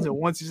 touchdowns in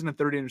one season and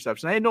 30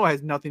 interceptions. I know it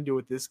has nothing to do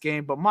with this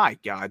game, but my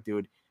God,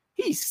 dude,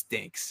 he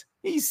stinks.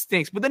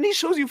 But then he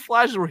shows you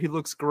flashes where he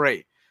looks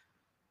great.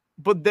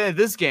 But then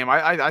this game,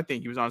 I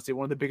think he was honestly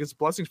one of the biggest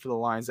blessings for the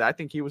Lions. I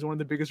think he was one of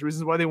the biggest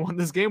reasons why they won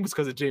this game was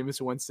because of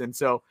Jameis Winston.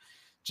 So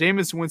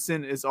Jameis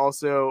Winston is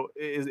also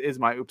is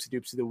my oopsie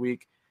doopsie of the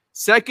week.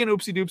 Second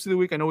oopsie doopsie of the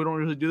week, I know we don't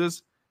usually do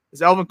this,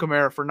 is Alvin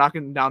Kamara for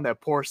knocking down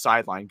that poor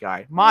sideline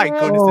guy. My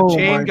goodness, the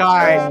chain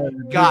guy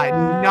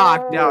got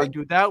knocked out,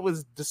 dude. That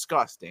was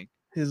disgusting.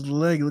 His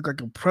leg looked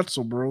like a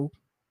pretzel, bro.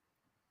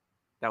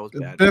 That was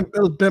bad. It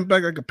was bent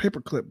back like a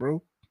paperclip,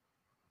 bro.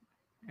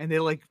 And they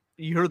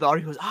you heard the audio,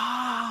 he goes,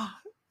 oh,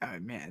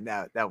 man,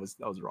 that was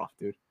rough,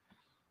 dude.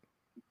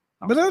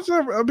 But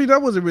that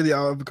wasn't really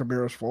Alvin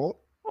Kamara's fault.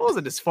 It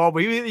wasn't his fault,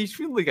 but he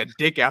seemed like a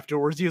dick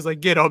afterwards. He was like,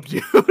 get up,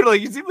 dude.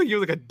 Like, he seemed like he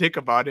was like a dick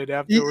about it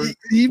afterwards.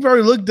 He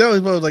probably looked down.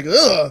 He probably was like,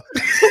 ugh.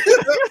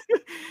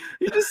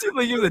 He just seemed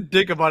like he was a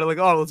dick about it. Like,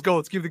 oh, let's go.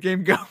 Let's keep the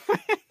game going.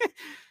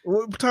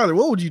 Well, Tyler,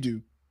 what would you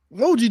do?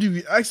 What would you do if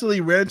you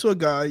accidentally ran to a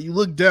guy, you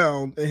look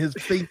down, and his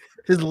face,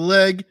 his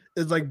leg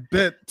is like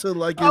bent to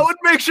like his... I would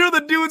make sure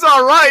the dude's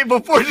all right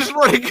before just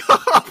running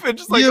up and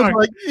just like...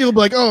 You'll be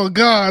like, oh,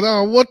 God,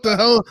 oh, what the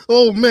hell?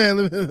 Oh,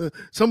 man,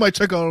 somebody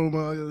check on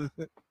him.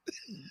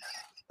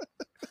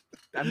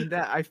 I mean,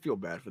 I feel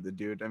bad for the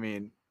dude. I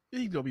mean...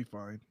 He's going to be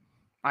fine.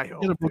 I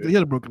hope. He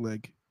had a broken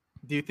leg.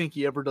 Do you think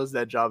he ever does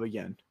that job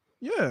again?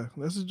 Yeah,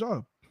 that's his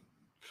job.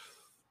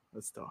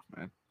 That's tough,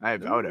 man. I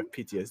would have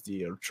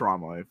PTSD or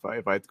trauma if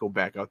I had to go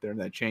back out there in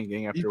that chain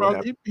gang after what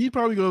happened. He's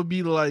probably gonna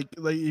be like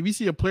if you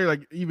see a player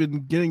like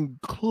even getting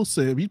close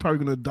to him, he's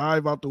probably gonna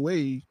dive out the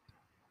way.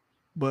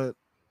 But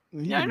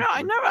yeah,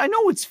 I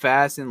know it's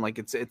fast and like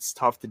it's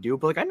tough to do,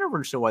 but like I never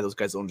understood why those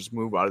guys don't just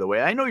move out of the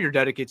way. I know you're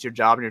dedicated to your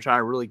job and you're trying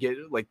to really get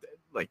like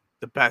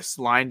the best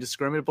line to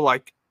scrimmage, but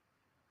like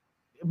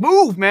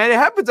move, man. It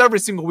happens every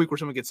single week where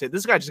someone gets hit.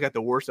 This guy just got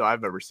the worst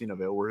I've ever seen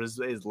of it, where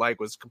his leg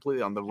was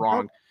completely on the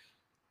wrong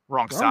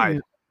side.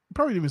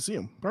 Probably didn't even see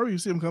him. Probably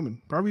didn't see him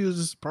coming. Probably was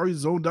just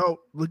zoned out,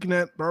 looking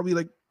at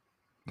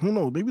who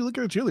knows? Maybe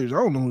looking at cheerleaders.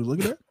 I don't know who he's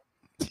looking at.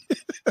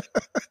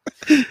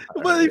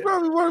 But he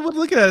probably was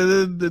looking at it.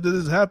 And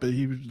this happened.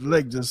 His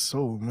leg just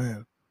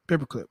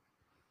paperclip.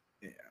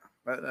 Yeah,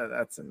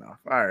 that's enough.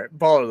 All right,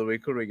 baller of the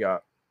week. Who do we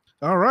got?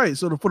 All right,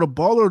 so for the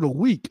baller of the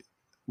week,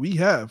 we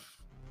have.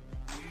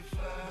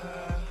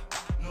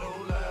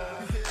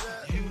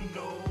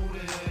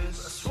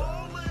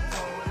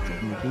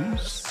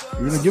 Please.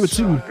 You're gonna give it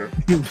to me.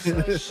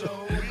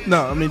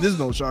 No, I mean there's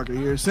no shocker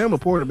here. Sam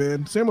Laporta,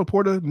 man. Sam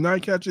Laporta, 9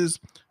 catches,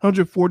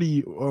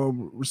 140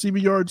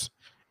 receiving yards,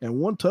 and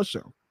 1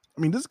 touchdown.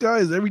 I mean, this guy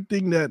is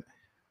everything that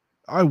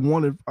I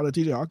wanted out of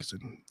TJ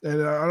Hawkinson.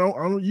 And I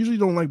don't usually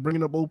like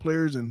bringing up old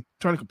players and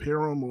trying to compare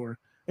them or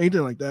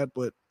anything like that.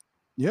 But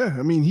yeah,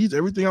 I mean he's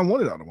everything I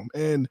wanted out of him.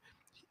 And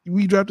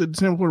we drafted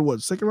Sam Laporta,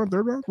 what, second round,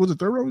 third round? Was it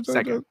third round?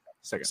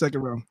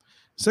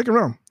 Second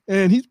round.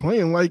 And he's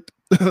playing like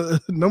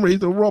number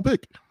 8 overall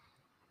pick.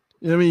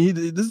 I mean,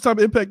 this is the type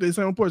of impact that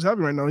Sam Laporta is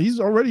having right now. He's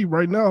already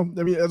right now,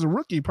 I mean, as a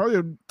rookie, probably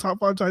a top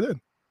 5 tight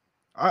end.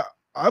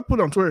 I put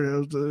on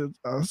Twitter,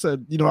 I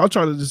said, I'll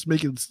try to just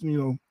make it,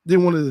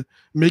 didn't want to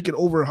make it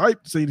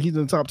overhyped saying he's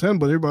in the top 10,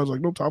 but everybody's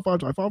like, no, top 5,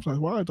 top 5,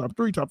 top 5, top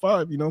 3, top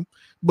 5,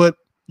 But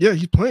yeah,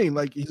 he's playing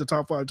like he's a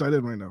top 5 tight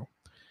end right now.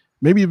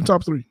 Maybe even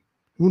top 3.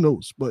 Who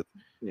knows? But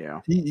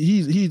yeah,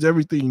 he's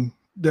everything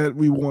that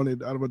we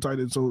wanted out of a tight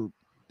end. So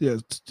yeah.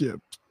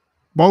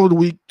 Ball of the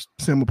week,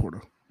 Sam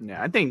Laporta.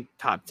 Yeah, I think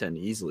top 10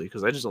 easily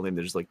because I just don't think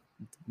there's like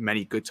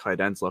many good tight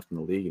ends left in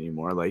the league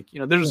anymore. Like,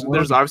 there's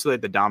obviously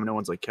like the dominant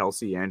ones like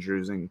Kelsey,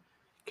 Andrews, and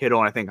Kittle,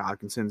 and I think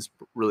Hawkinson's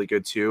really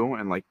good too.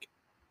 And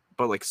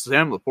but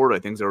Sam Laporta, I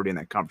think is already in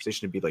that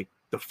conversation to be like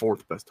the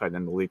 4th best tight end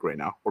in the league right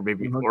now, or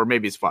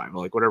maybe it's 5,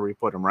 like whatever you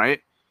put him,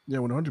 right? Yeah,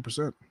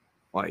 100%.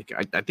 Like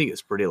I think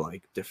it's pretty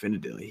like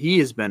definitively. He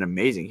has been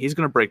amazing. He's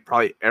gonna break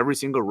probably every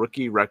single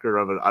rookie record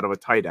out of a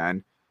tight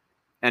end.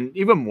 And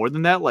even more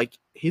than that, like,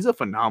 he's a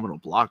phenomenal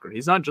blocker.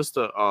 He's not just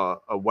a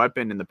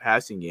weapon in the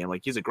passing game.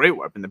 Like, he's a great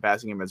weapon in the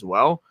passing game as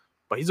well,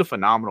 but he's a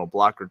phenomenal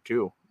blocker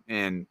too.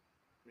 And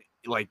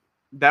like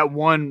that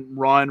one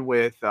run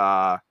with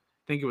I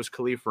think it was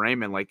Khalif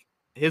Raymond, like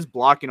his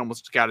blocking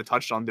almost got a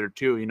touchdown there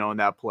too, you know, in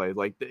that play.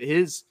 Like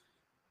his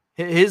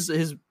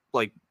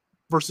like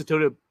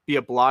versatility to be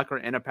a blocker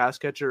and a pass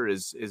catcher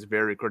is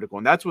very critical.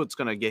 And that's what's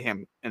going to get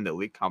him in the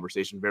elite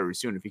conversation very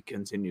soon if he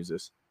continues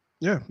this.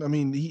 Yeah, I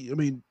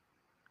mean,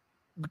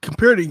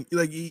 comparing,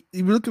 like, if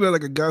you're looking at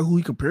like a guy who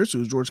he compares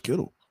to is George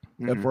Kittle,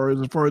 as far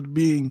as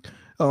being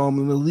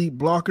an elite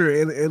blocker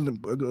and an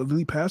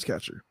elite pass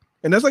catcher.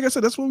 And that's, like I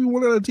said, that's what we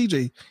wanted out of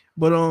TJ,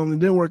 but it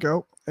didn't work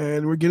out,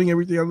 and we're getting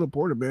everything out of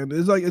Laporta, man.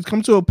 It's like it's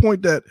come to a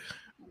point that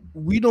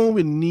we don't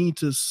even need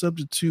to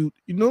substitute.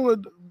 You know what?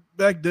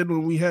 Back then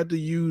when we had to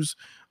use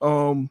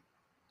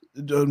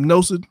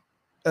Nelson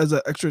as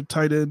an extra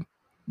tight end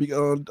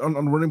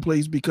on running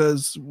plays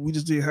because we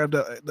just didn't have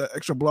that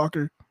extra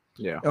blocker.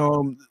 Yeah.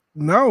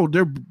 Now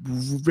they're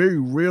very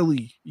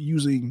rarely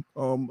using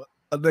an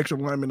extra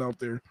lineman out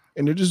there,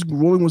 and they're just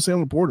rolling with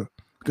Sam Laporta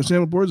because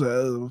Sam Laporta's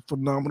a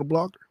phenomenal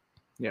blocker.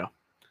 Yeah.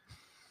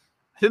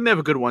 I think they have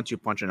a good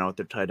 1-2 punch out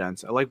their tight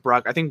ends. I like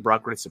Brock. I think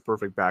Brock Wright's the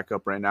perfect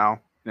backup right now,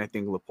 and I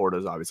think Laporta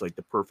is obviously like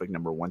the perfect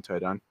number 1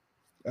 tight end.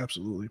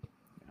 Absolutely.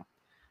 Yeah.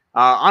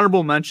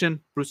 Honorable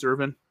mention, Bruce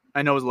Irvin.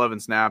 I know it was 11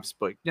 snaps,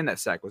 but getting that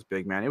sack was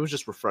big, man. It was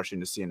just refreshing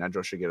to see an edge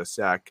rusher get a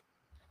sack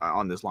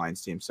on this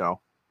Lions team. So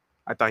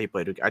I thought he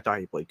played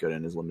good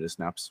in his limited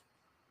snaps.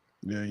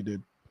 Yeah, he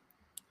did.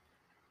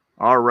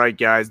 All right,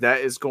 guys, that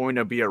is going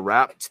to be a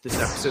wrap to this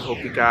episode.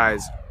 Hope you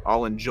guys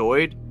all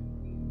enjoyed.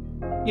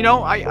 You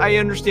know, I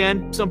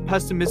understand some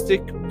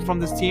pessimistic from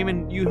this team,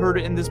 and you heard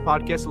it in this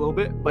podcast a little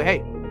bit. But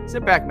hey,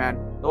 sit back, man.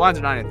 The Lions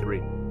are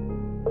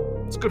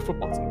 9-3. It's a good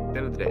football team. At the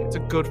end of the day, it's a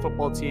good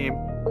football team.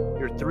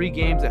 You're 3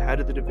 games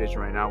ahead of the division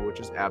right now, which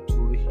is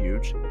absolutely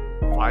huge.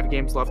 5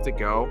 games left to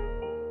go.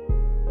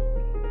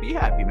 Be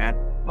happy, man.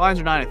 The Lions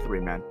are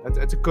 9-3, man.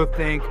 That's a good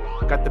thing.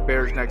 Got the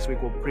Bears next week.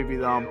 We'll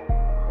preview them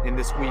in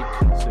this week,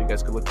 so you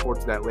guys can look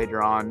forward to that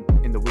later on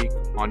in the week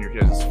on your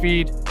guys'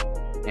 feed.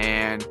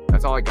 And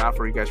that's all I got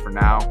for you guys for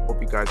now.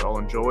 Hope you guys all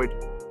enjoyed.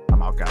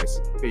 I'm out,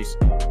 guys. Peace.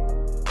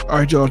 All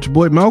right, y'all. It's your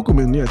boy Malcolm,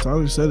 and yeah,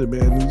 Tyler said it,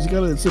 man. You just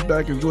gotta sit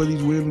back, enjoy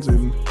these wins,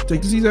 and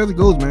take the season as it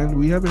goes, man.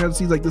 We haven't had a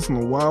season like this in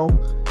a while,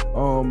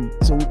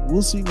 so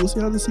we'll see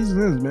how the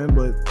season ends, man.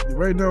 But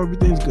right now,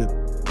 everything's good.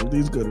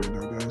 Everything's good right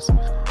now, guys.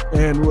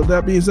 And with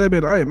that being said,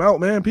 man, I am out,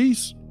 man.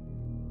 Peace.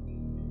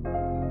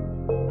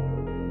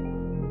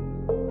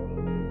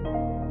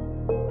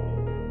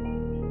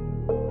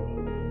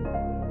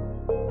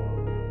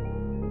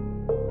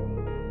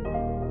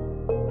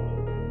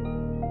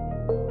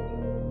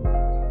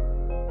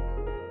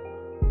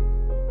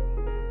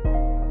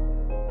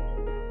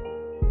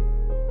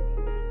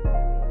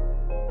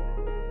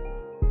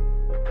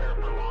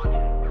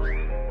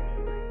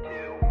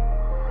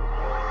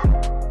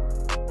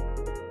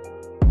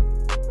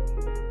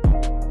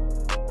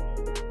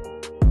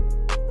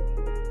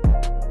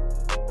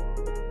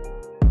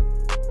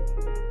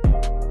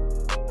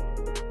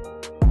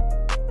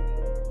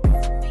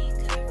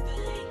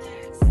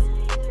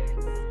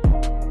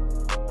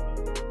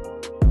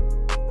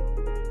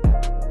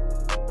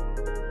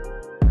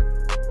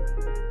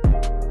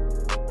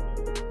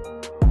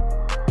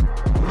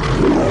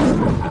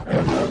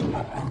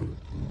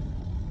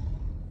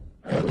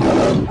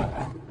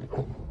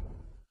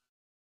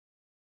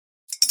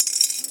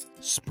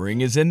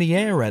 Spring is in the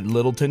air at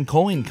Littleton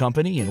Coin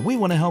Company, and we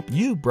want to help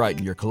you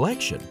brighten your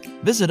collection.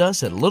 Visit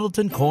us at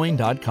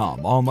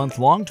littletoncoin.com all month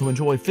long to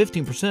enjoy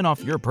 15%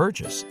 off your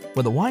purchase.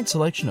 With a wide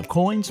selection of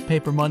coins,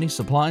 paper money,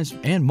 supplies,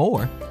 and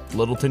more,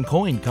 Littleton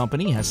Coin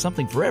Company has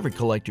something for every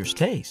collector's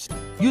taste.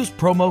 Use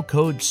promo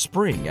code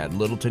SPRING at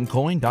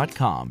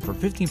littletoncoin.com for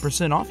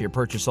 15% off your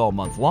purchase all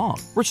month long.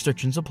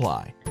 Restrictions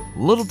apply.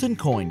 Littleton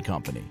Coin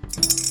Company.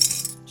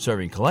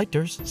 Serving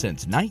collectors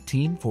since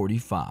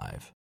 1945.